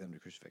fundies. They don't do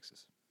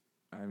crucifixes.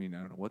 I mean, I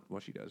don't know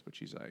what she does, but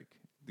she's like,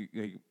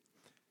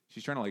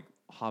 she's trying to like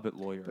hobbit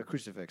lawyer. But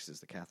crucifix is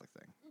the Catholic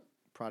thing.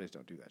 Protestants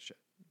don't do that shit.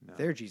 No.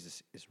 Their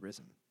Jesus is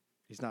risen.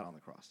 He's not on the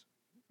cross.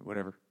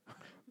 Whatever.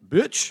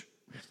 Bitch.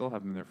 They still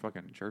have them in their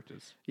fucking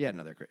churches. Yeah,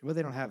 no, they're great. Well,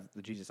 they don't have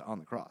the Jesus on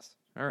the cross.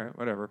 All right,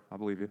 whatever. I'll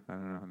believe you. I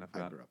don't know enough I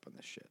about grew it. up on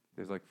this shit.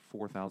 There's like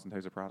 4,000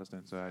 types of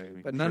Protestants. So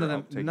But none of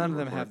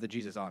them have the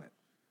Jesus on it.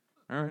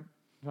 All right,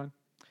 fine.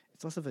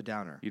 It's less of a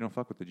downer. You don't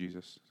fuck with the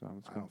Jesus. So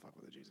it's I cool. don't fuck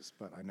with the Jesus,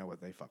 but I know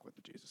what they fuck with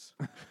the Jesus.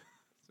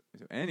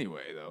 So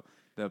anyway,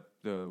 though,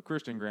 the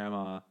Christian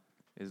grandma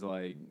is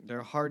like,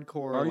 They're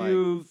hardcore. "Are like,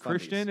 you fundies.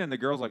 Christian?" And the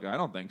girl's like, "I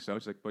don't think so."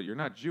 She's like, "But you're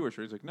not Jewish."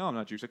 He's like, "No, I'm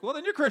not Jewish." She's like, "Well,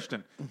 then you're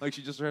Christian." Like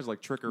she just tries to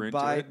like trick her into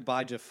it.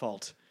 By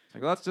default.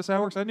 Like, well, that's just how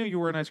it works. I knew you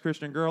were a nice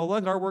Christian girl.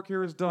 Our work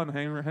here is done.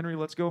 Henry,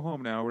 let's go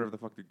home now. Whatever the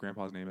fuck the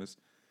grandpa's name is.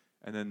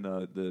 And then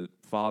the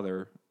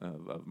father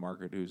of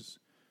Margaret, who's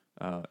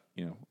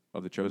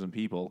of the chosen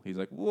people, he's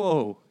like,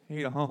 "Whoa,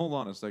 hey, hold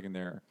on a second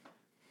there.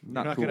 You're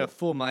not cool." going to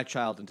fool my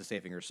child into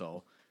saving her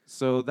soul.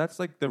 So that's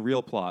like the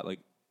real plot. Like,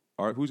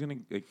 who's gonna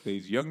like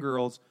these young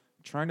girls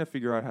trying to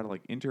figure out how to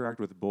like interact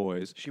with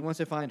boys? She wants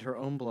to find her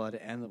own blood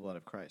and the blood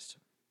of Christ.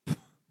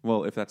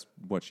 Well, if that's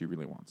what she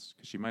really wants,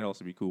 because she might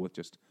also be cool with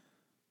just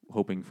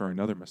hoping for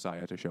another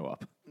Messiah to show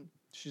up.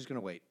 She's going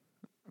to wait.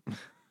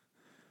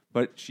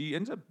 But she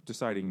ends up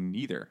deciding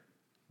neither.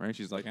 Right?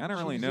 She's like, I don't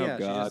really know, God.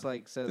 She just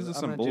like says, this is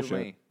I'm some gonna bullshit. do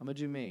me. I'm going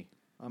to do me.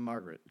 I'm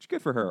Margaret. Which is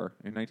good for her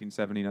in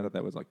 1970. Not that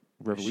that was like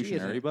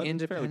revolutionary, but fairly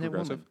independent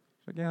progressive. woman.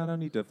 She's like, yeah, I don't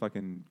need to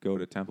fucking go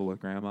to temple with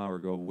grandma or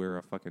go wear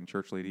a fucking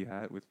church lady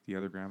hat with the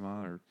other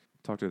grandma or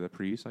talk to the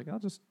priest. Like, I'll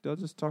just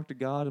talk to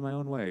God in my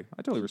own way.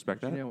 I totally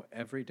respect that. You know,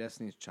 every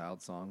Destiny's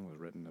Child song was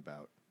written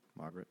about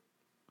Margaret,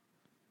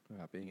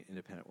 about being an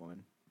independent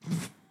woman.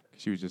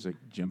 She was just like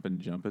jumping.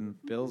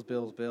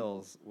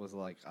 Bills was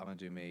like, I'm going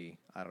to do me.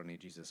 I don't need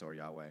Jesus or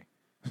Yahweh.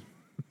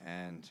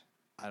 And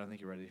I don't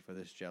think you're ready for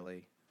this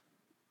jelly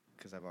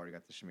because I've already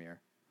got the schmear.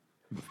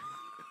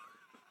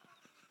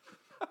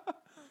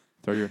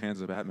 Throw your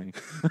hands up at me.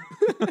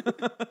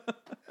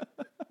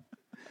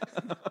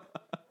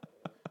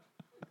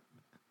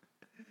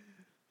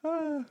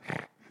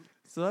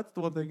 So that's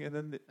the one thing, and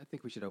then I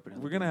think we should open it.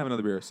 we're gonna have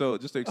another beer. So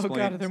just to explain,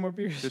 God, are there more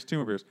beers? There's 2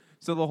 more beers.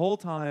 So the whole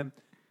time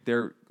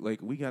they're like,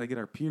 we gotta get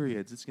our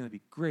periods. It's gonna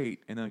be great.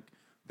 And then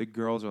the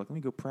girls are like, let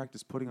me go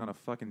practice putting on a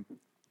fucking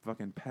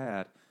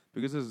pad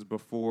because this is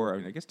before. I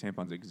mean, I guess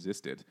tampons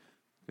existed.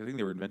 I think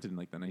they were invented in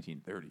like the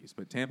 1930s,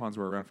 but tampons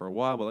were around for a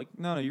while. But like,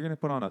 no, you're gonna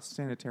put on a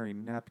sanitary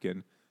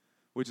napkin,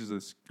 which is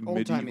this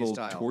Old-timey medieval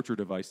style. torture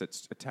device that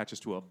attaches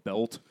to a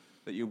belt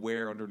that you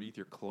wear underneath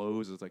your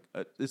clothes. It's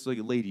like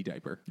a lady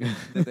diaper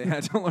that they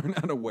had to learn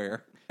how to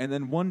wear. And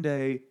then one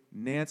day,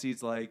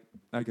 Nancy's like,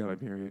 I got my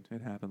period.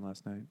 It happened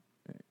last night.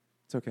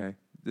 It's okay.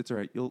 It's all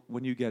right.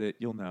 When you get it,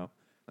 you'll know.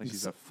 Like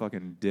she's a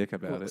fucking dick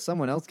about Well, it.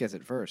 someone else gets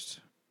it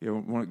first. Yeah,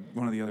 one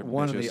of the other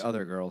One of bitches. the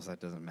other girls, that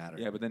doesn't matter.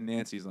 Yeah, but then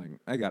Nancy's like,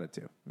 I got it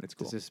too. It's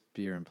cool. Does this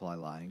beer imply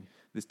lying?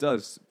 This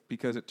does,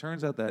 because it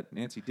turns out that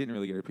Nancy didn't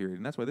really get her period,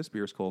 and that's why this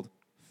beer is called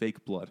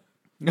Fake Blood.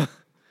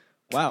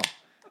 Wow.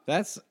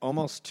 That's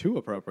almost too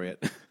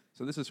appropriate.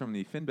 So this is from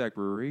the Finback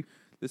Brewery.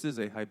 This is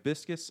a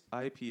hibiscus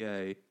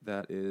IPA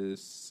that is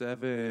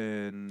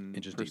 7%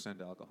 Inches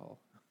deep. alcohol.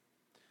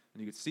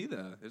 And you can see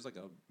there's like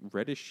a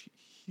reddish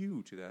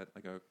hue to that,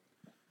 like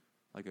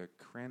a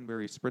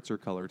cranberry spritzer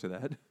color to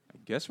that. I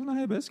guess from the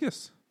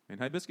hibiscus. And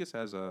hibiscus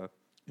has a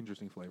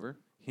interesting flavor.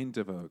 Hint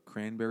of a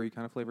cranberry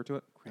kind of flavor to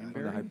it.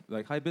 Cranberry?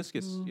 Like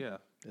hibiscus, yeah.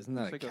 Isn't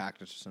that It's a like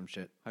cactus or some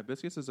shit?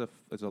 Hibiscus is a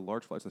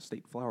large flower. It's the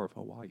state flower of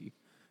Hawaii,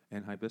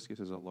 and hibiscus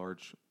is a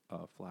large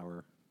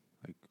flower,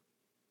 like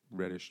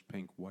reddish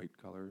pink, white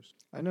colors.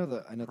 I know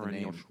the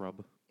Perennial name.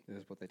 shrub. This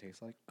is what they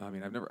taste like. I've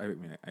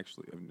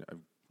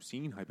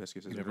seen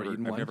hibiscus. You've never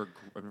eaten one?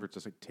 I've never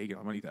just like taken.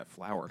 I'm gonna eat that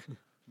flower.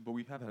 But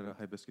we have had a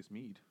hibiscus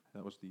mead.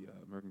 That was the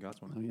American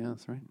Gods one. Oh yeah,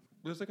 that's right.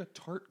 There's like a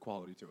tart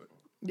quality to it.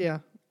 Yeah.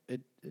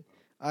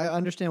 I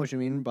understand what you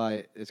mean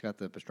by it's got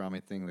the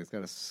pastrami thing. It's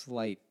got a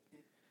slight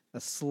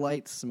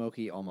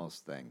smoky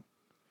almost thing.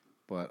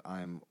 But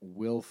I'm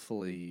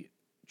willfully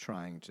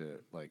trying to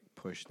like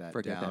push that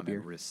Forget that down beer.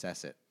 and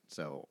recess it.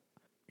 So,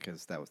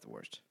 because that was the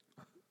worst.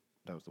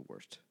 That was the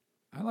worst.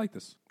 I like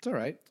this. It's all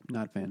right.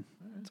 Not a fan.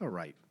 It's all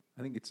right.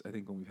 I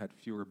think when we've had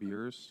fewer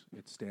beers,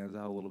 it stands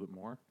out a little bit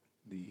more.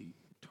 The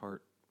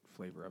tart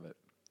flavor of it.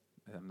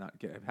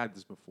 I've had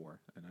this before,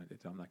 and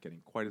I'm not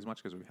getting quite as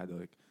much because we've had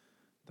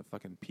the the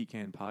fucking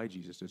pecan pie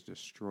Jesus just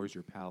destroys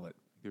your palate.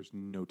 There's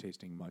no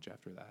tasting much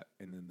after that.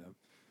 And then the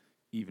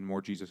even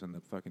more Jesus in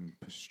the fucking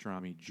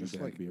pastrami juice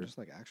beer. Just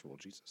like actual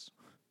Jesus.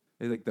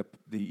 They like the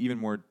even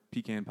more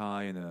pecan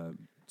pie and the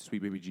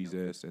sweet baby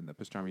Jesus and the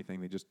pastrami thing.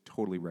 They just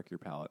totally wreck your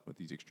palate with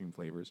these extreme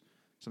flavors.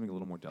 Something a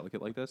little more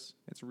delicate like this,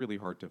 it's really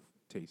hard to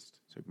taste.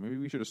 So maybe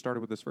we should have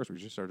started with this first. We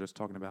should start just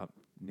talking about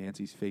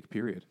Nancy's fake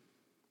period.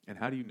 And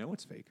how do you know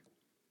it's fake?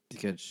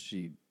 Because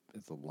she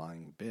is a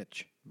lying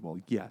bitch. Well,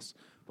 yes.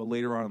 But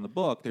later on in the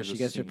book, there's She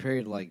gets her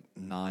period like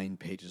 9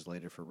 pages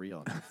later for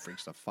real and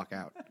freaks the fuck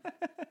out.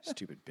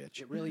 Stupid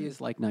bitch. It really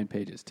is like 9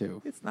 pages,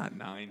 too. It's not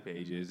 9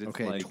 pages. It's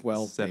Okay, like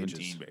 12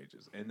 17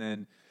 pages. And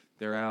then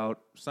they're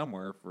out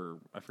somewhere for,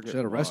 I forget. She's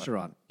at a what.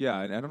 restaurant.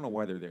 Yeah, and I don't know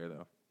why they're there,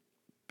 though.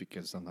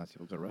 Because sometimes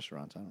people go to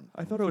restaurants. I don't know.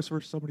 I thought it was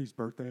for somebody's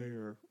birthday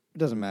or... It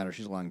doesn't matter.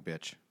 She's a lying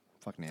bitch.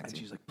 Fuck Nancy. And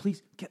she's like,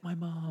 please, get my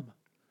mom.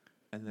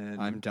 And then...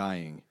 I'm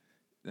dying.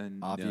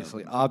 And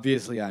Obviously,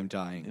 I'm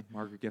dying. And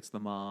Margaret gets the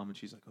mom, and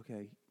she's like,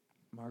 okay,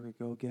 Margaret,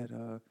 go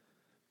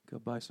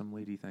buy some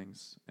lady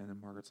things. And then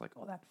Margaret's like,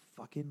 oh, that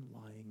fucking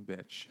lying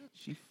bitch.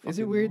 Is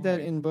it weird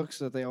that in books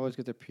that they always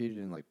get their period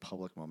in like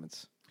public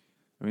moments?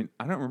 I mean,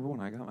 I don't remember when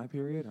I got my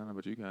period. I don't know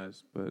about you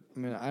guys, but... I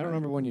mean, I don't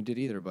remember when you did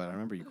either, but I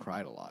remember you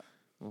cried a lot.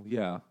 Well,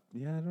 yeah.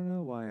 Yeah, I don't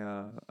know why.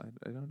 I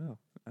don't know.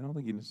 I don't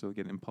think you necessarily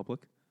get it in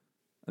public.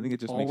 I think it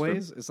just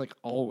Always? makes It's like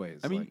always.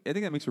 I mean, I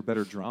think that makes for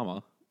better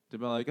drama. To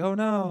be like, oh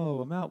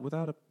no, I'm out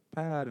without a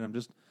pad and I'm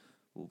just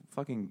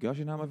fucking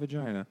gushing out my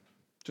vagina.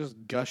 just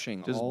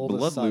gushing Just all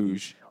blood of a sudden.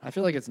 luge. I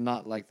feel like it's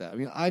not like that. I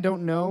mean, I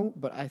don't know,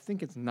 but I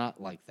think it's not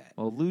like that.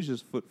 Well, luge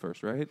is foot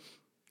first, right?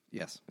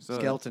 Yes. So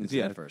Skeleton is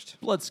yeah, head first.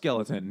 Blood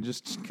skeleton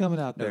just coming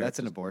out No, there. that's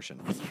an abortion.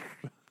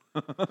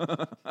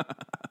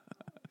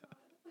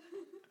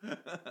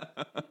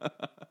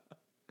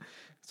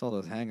 It's all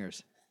those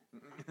hangers.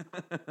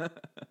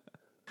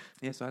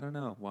 Yeah, so I don't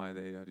know why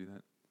they do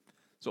that.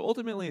 So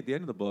ultimately, at the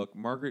end of the book,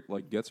 Margaret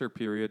gets her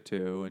period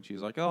too, and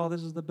she's like, "Oh,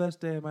 this is the best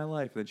day of my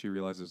life." Then she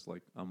realizes,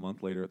 a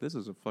month later, this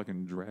is a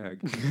fucking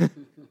drag,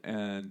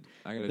 and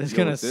I got to It's deal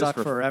gonna with this suck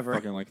for forever.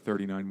 fucking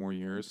 39 more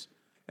years.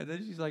 And then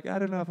she's like, "I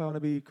don't know if I want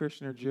to be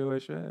Christian or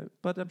Jewish,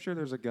 but I'm sure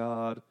there's a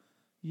God.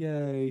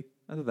 Yay!"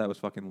 I thought that was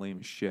fucking lame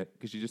as shit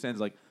because she just ends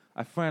like,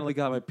 "I finally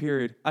got my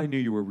period. I knew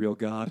you were real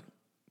God."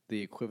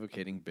 The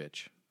equivocating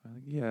bitch. I'm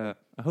like, yeah,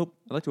 I'd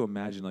like to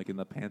imagine in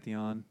the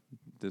Pantheon,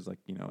 there's an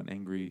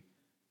angry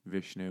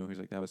Vishnu. He's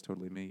like, that was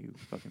totally me, you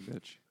fucking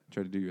bitch.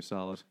 Tried to do you a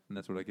solid, and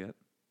that's what I get.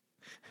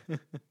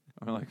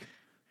 Or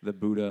the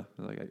Buddha,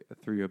 I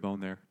threw you a bone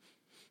there.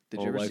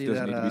 Did All you ever life see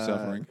doesn't that, need to be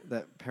suffering.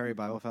 that Perry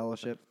Bible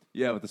Fellowship?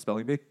 Yeah, with the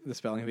spelling bee. The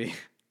spelling bee.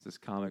 It's this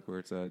comic where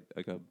it's a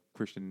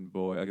Christian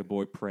boy, a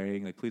boy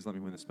praying, please let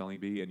me win the spelling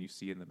bee, and you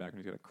see in the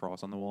background he's got a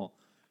cross on the wall,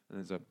 and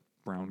there's a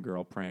brown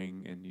girl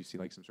praying, and you see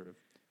some sort of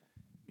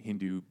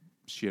Hindu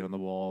shit on the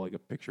wall, a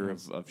picture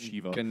of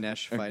Shiva.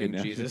 Ganesh fighting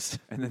Ganesh. Jesus.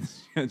 And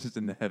then just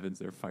in the heavens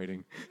they're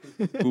fighting.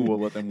 Who will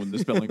let them win the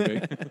spelling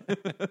bee?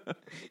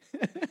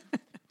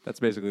 That's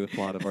basically the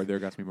plot of Our There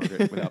Gots Me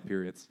Margaret without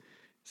periods.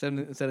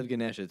 Instead of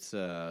Ganesh, it's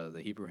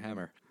the Hebrew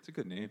Hammer. It's a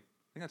good name.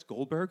 I think that's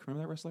Goldberg.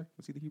 Remember that wrestler?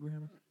 Was he the Hebrew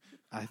Hammer?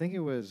 I think it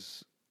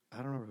was. I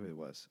don't remember who it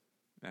was.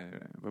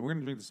 But we're going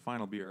to drink this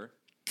final beer.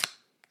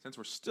 Since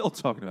we're still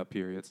talking about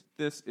periods,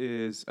 this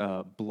is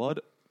Blood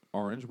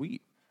Orange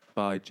Wheat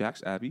by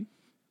Jack's Abbey.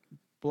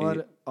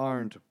 Blood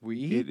Orange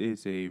Wheat? It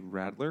is a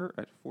Radler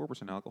at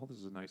 4% alcohol. This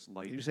is a nice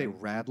light. Did you say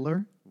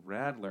Radler?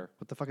 Radler?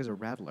 What the fuck is a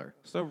Radler?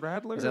 So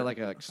Radler Is that like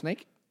a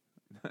snake?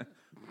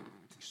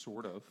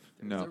 sort of.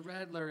 There's No. a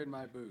rattler in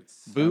my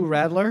boots. Boo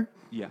Radler?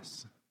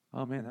 Yes.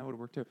 Oh man, that would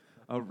work too.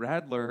 A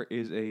Radler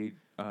is a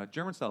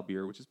German style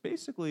beer, which is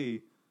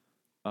basically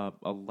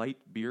a light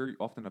beer,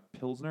 often a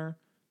pilsner,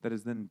 that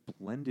is then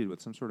blended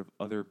with some sort of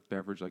other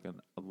beverage, like a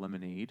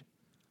lemonade.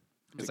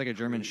 It's like a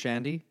German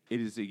shandy? It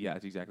is. Yeah,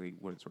 it's exactly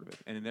what it sort of is.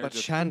 And But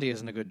shandy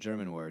isn't a good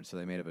German word, so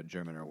they made up a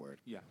Germaner word.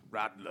 yeah,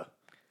 Radler.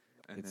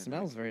 And It then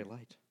smells very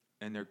light.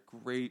 and they're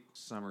great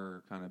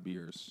summer kind of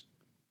beers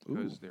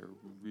because they're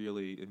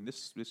really and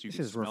this you This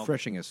can is smell.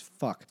 refreshing as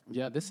fuck.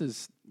 Yeah,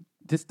 this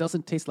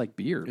doesn't taste like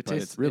beer, but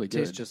it's really it good.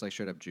 tastes just like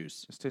straight up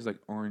juice. This tastes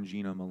like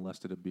Orangina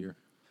molested a beer.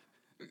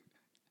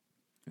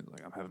 It's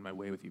like I'm having my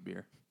way with you,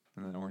 beer,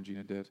 and then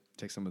Orangina did.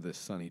 Take some of this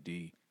Sunny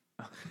D.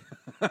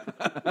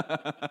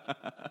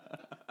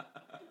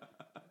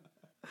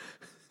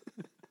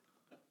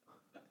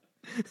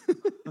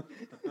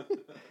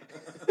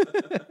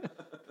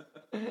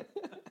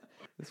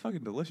 It's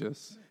fucking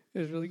delicious.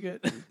 It's really good.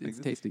 It's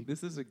tasty.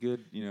 This is a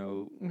good,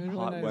 really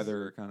hot nice.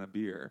 weather kind of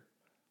beer.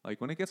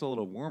 When it gets a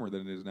little warmer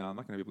than it is now, I'm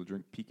not going to be able to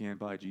drink Pecan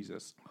Pie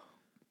Jesus.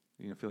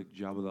 I feel like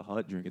Jabba the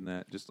Hutt drinking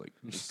that. Just it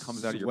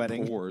comes out of your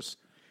Sweating. pores.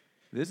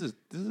 This is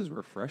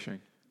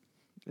refreshing.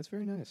 It's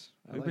very nice.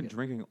 I've been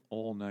drinking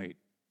all night,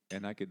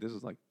 and I've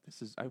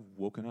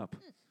woken up.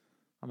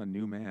 I'm a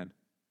new man.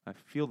 I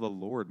feel the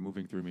Lord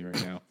moving through me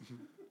right now.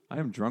 I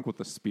am drunk with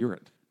the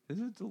Spirit. This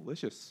is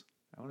delicious.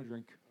 I want to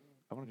drink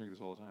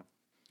this all the time.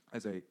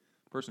 As a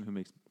person who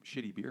makes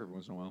shitty beer every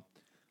once in a while,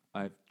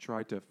 I've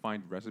tried to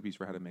find recipes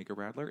for how to make a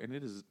rattler, and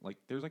it is like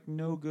there's like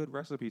no good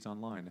recipes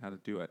online how to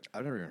do it.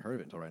 I've never even heard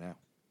of it until right now.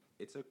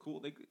 It's a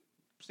cool.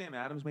 Sam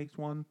Adams makes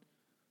one.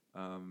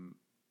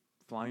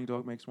 Flying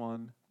Dog makes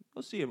one.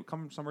 You'll see it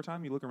come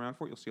summertime. You look around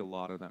for it, you'll see a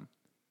lot of them.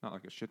 Not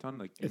like a shit ton.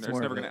 Like it's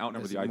never going to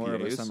outnumber the IPAs. It's more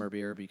of a summer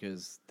beer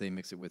because they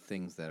mix it with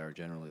things that are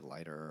generally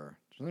lighter. Or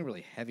something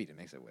really heavy to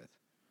mix it with.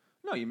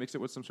 No, you mix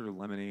it with some sort of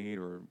lemonade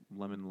or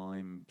lemon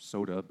lime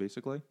soda,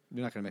 basically.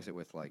 You're not going to mix it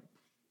with like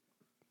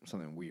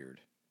something weird,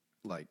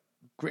 like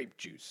grape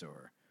juice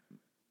or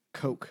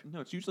Coke. No,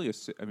 it's usually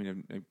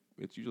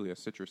it's usually a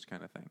citrus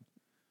kind of thing.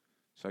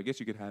 So I guess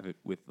you could have it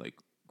with like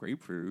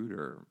grapefruit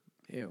or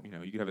Ew.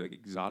 you could have like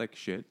exotic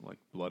shit like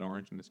blood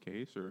orange in this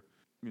case, or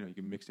you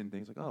can mix in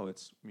things like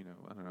it's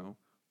I don't know,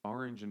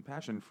 orange and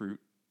passion fruit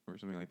or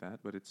something like that.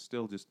 But it's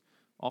still just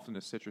often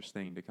a citrus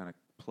thing to kind of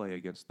play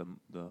against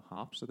the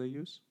hops that they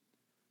use.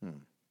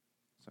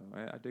 So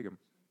I dig them.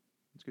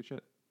 It's good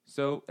shit.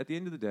 So at the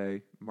end of the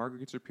day, Margaret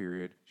gets her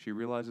period. She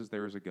realizes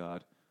there is a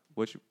God.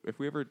 Which, if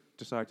we ever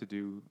decide to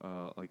do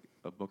like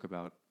a book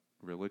about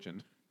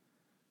religion,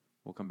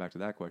 we'll come back to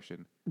that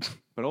question.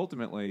 But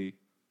ultimately,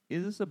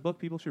 is this a book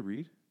people should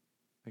read?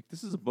 Like,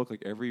 this is a book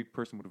like every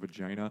person with a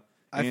vagina.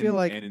 I feel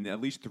like, and at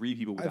least 3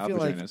 people without I feel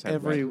vaginas like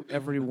have read.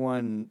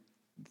 everyone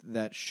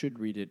that should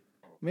read it,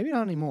 maybe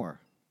not anymore,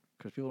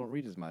 because people don't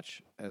read as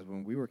much as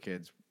when we were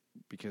kids,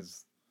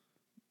 because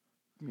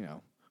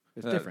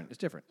it's different. It's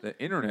different. The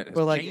internet has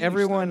But like changed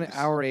everyone things.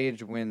 our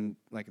age, when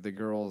like the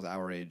girls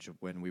our age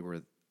when we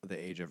were the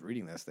age of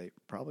reading this, they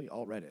probably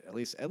all read it. At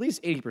least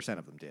 80%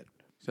 of them did.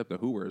 Except the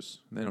hooers.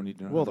 They don't need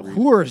to know. Well, how the to read.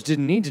 whores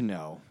didn't need to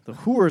know. The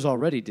whores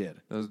already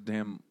did. Those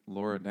damn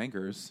Laura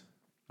Dankers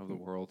of the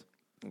world.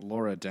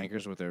 Laura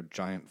Dankers with their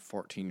giant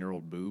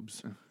 14-year-old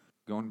boobs.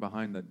 Going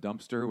behind the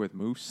dumpster with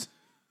Moose.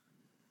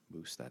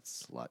 Moose, that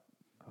slut.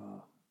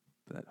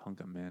 That hunk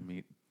of man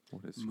meat.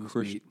 What is Moose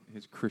meat.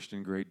 his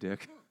Christian grade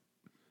dick.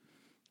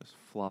 Just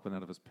flopping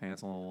out of his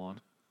pants on the lawn.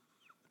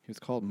 He was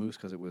called Moose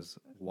because it was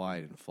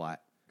wide and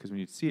flat. Because when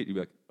you'd see it, you'd be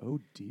like, oh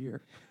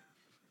dear.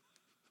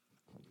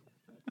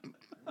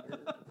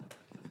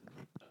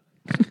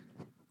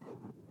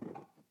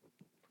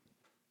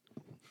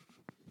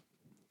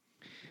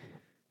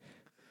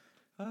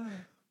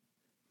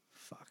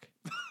 Fuck.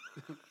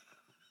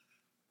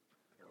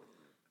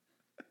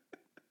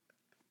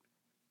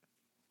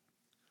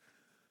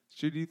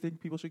 Do you think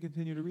people should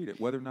continue to read it,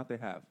 whether or not they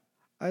have?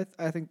 I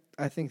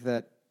think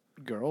that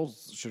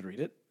girls should read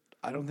it.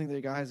 I don't think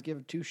that guys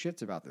give two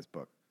shits about this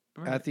book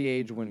Right. at the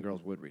age when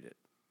girls would read it.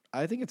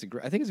 I think it's a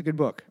good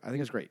book. I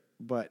think it's great,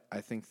 but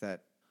I think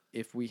that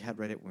if we had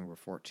read it when we were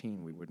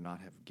 14, we would not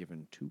have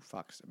given two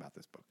fucks about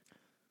this book.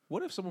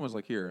 What if someone was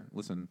like, here,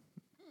 listen,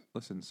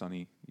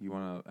 Sonny, you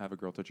want to have a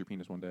girl touch your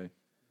penis one day?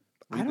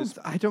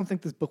 I don't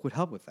think this book would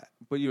help with that.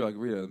 But you like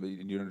read it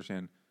and you'd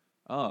understand,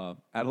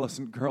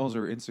 adolescent girls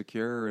are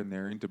insecure and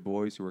they're into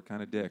boys who are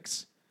kind of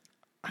dicks.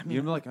 I mean,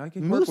 you're like, I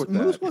can work with that.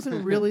 Moose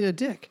wasn't really a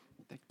dick.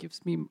 That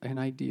gives me an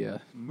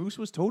idea. Moose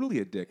was totally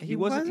a dick. He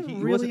wasn't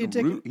really wasn't a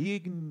dick. rude. He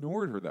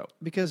ignored her though.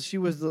 Because she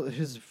was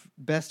his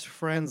best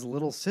friend's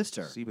little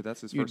sister. See, but that's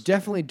his You first.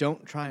 definitely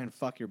don't try and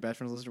fuck your best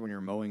friend's sister when you're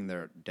mowing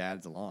their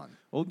dad's lawn.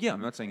 Well, yeah,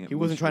 I'm not saying it. He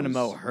wasn't trying to was-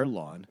 mow her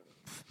lawn.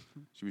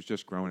 She was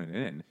just growing it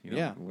in.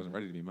 Yeah. It wasn't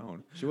ready to be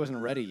mown. She wasn't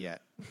ready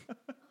yet.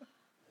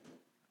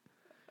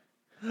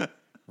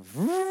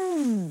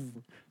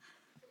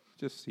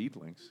 Just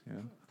seedlings,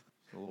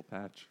 a little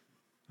patch.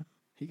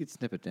 He could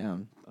snip it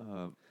down.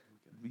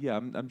 Yeah,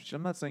 I'm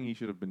not saying he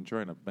should have been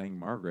trying to bang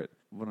Margaret.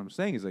 What I'm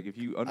saying is like if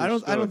you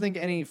understood, I don't think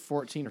any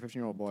 14 or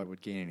 15-year-old boy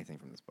would gain anything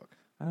from this book.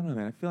 I don't know,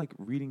 man. I feel like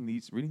reading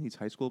these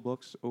high school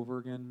books over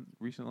again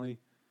recently.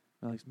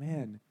 I'm like,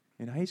 man,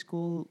 in high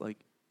school,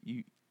 like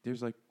you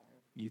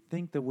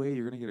think the way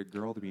you're gonna get a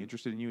girl to be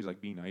interested in you is like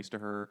be nice to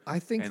her. I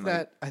think and,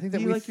 that be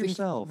we like think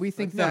yourself. we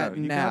think Like, that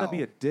no, you now. gotta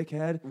be a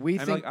dickhead. We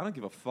and think- like I don't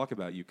give a fuck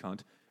about you,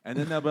 cunt. And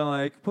then they'll be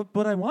like,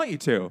 but I want you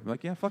to. I'm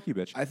like, yeah, fuck you,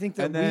 bitch. I think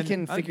that and we then,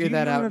 can figure you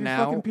that don't out have your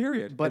now, Fucking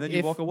period. but and then you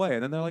if- walk away,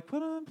 and then they're like,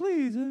 put on,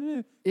 please.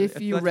 If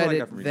you That's what I read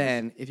got from it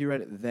reading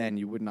this. then,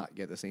 you would not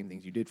get the same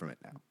things you did from it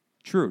now.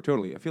 True,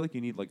 totally. I feel like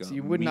you need like a. So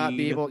you would not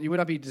be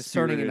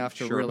discerning mean-spirited enough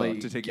to Sherpa really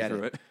to take you get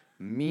through it. it.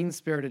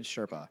 Mean-spirited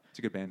Sherpa. It's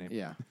a good band name.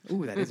 Yeah.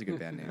 Ooh, that is a good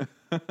band name.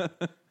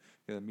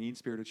 Yeah,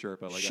 mean-spirited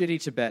Sherpa, like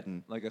Shitty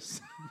Tibetan. like a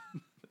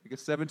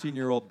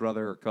 17-year-old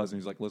brother or cousin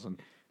who's like, listen,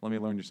 let me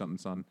learn you something,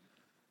 son.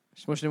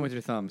 Smush it in with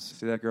your thumbs.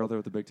 See that girl there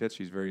with the big tits?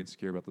 She's very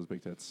insecure about those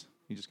big tits.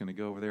 You're just gonna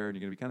go over there and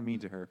you're gonna be kind of mean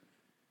to her.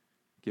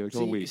 Give it a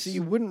couple weeks. So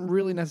you wouldn't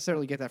really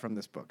necessarily get that from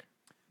this book.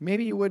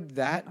 Maybe you would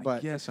that,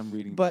 but yes, I'm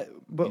reading. But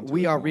into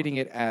we it are more. reading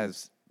it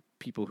as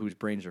people whose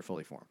brains are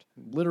fully formed.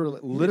 Literally,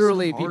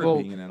 It's hard people.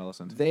 being an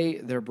adolescent.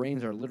 Their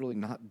brains are literally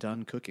not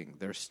done cooking.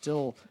 They're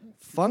still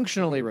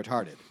functionally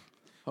retarded.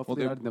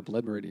 Hopefully not in the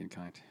blood meridian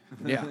kind.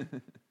 Yeah,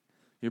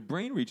 Your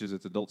brain reaches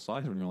its adult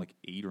size when you're like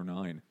 8 or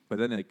 9, but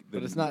then like the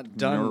But it's not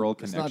done- neural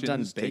it's not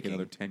connections done take baking.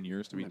 another 10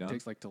 years to be It done.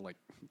 takes like till like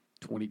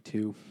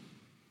 22.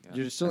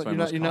 You're still That's why you're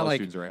most not college like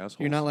students are assholes.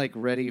 you're not like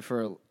ready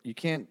for. You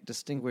can't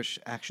distinguish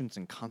actions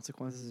and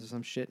consequences or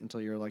some shit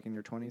until you're like in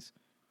your 20s.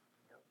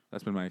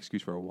 That's been my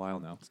excuse for a while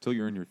now. Still,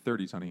 you're in your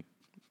 30s, honey.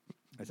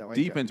 Is that why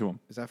Deep into them.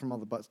 Is that from all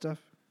the butt stuff?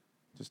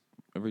 Just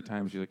every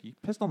time she's like, "You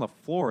pissed on the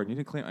floor and you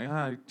didn't clean."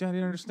 I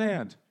didn't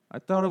understand. I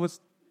thought it was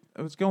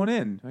going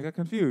in. I got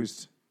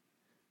confused.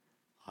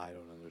 I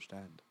don't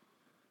understand.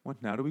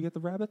 What now? Do we get the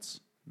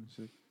rabbits? And she's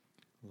like,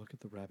 Look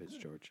at the rabbits,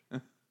 George.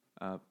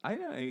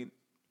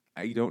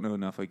 I don't know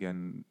enough.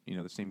 Again,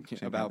 the same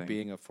About thing.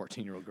 being a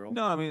 14-year-old girl.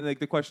 No, I mean like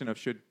the question of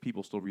should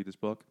people still read this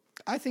book?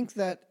 I think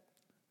that.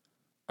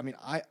 I mean,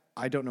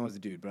 I don't know as a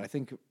dude, but I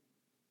think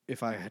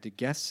if I had to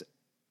guess,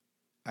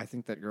 I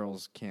think that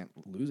girls can't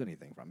lose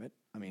anything from it.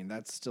 I mean,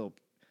 that's still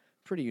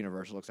pretty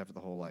universal, except for the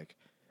whole like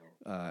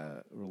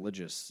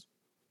religious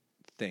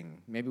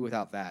thing. Maybe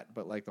without that,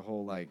 but like the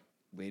whole like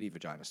lady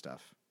vagina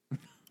stuff.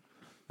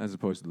 As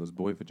opposed to those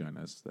boy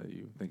vaginas that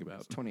you think about.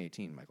 It's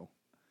 2018, Michael.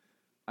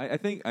 I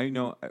think I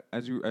know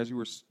as you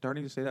were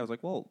starting to say that, I was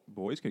like, well,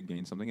 boys could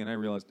gain something, and I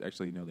realized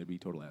actually no, they'd be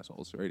total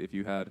assholes, right? If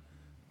you had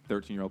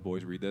 13-year-old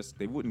boys read this,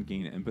 they wouldn't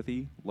gain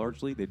empathy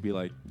largely. They'd be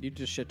like, You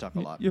just shit talk a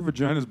lot. your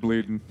vagina's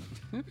bleeding.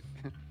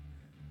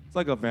 It's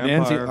like a vampire.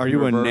 Nancy, are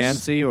you a reverse.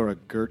 Nancy or a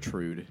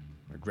Gertrude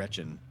or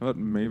Gretchen? How about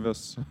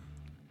Mavis?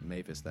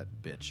 Mavis, that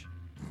bitch.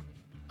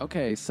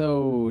 Okay,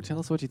 so tell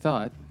us what you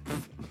thought.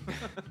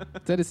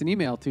 Send us an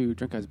email to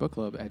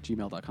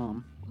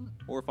drunkguysbookclub@gmail.com.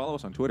 Or follow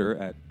us on Twitter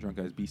at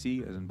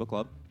drunkguysbc, as in book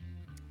club.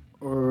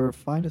 Or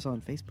find us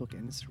on Facebook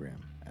and Instagram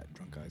at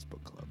Drunk Guys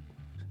Book Club.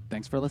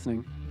 Thanks for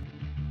listening.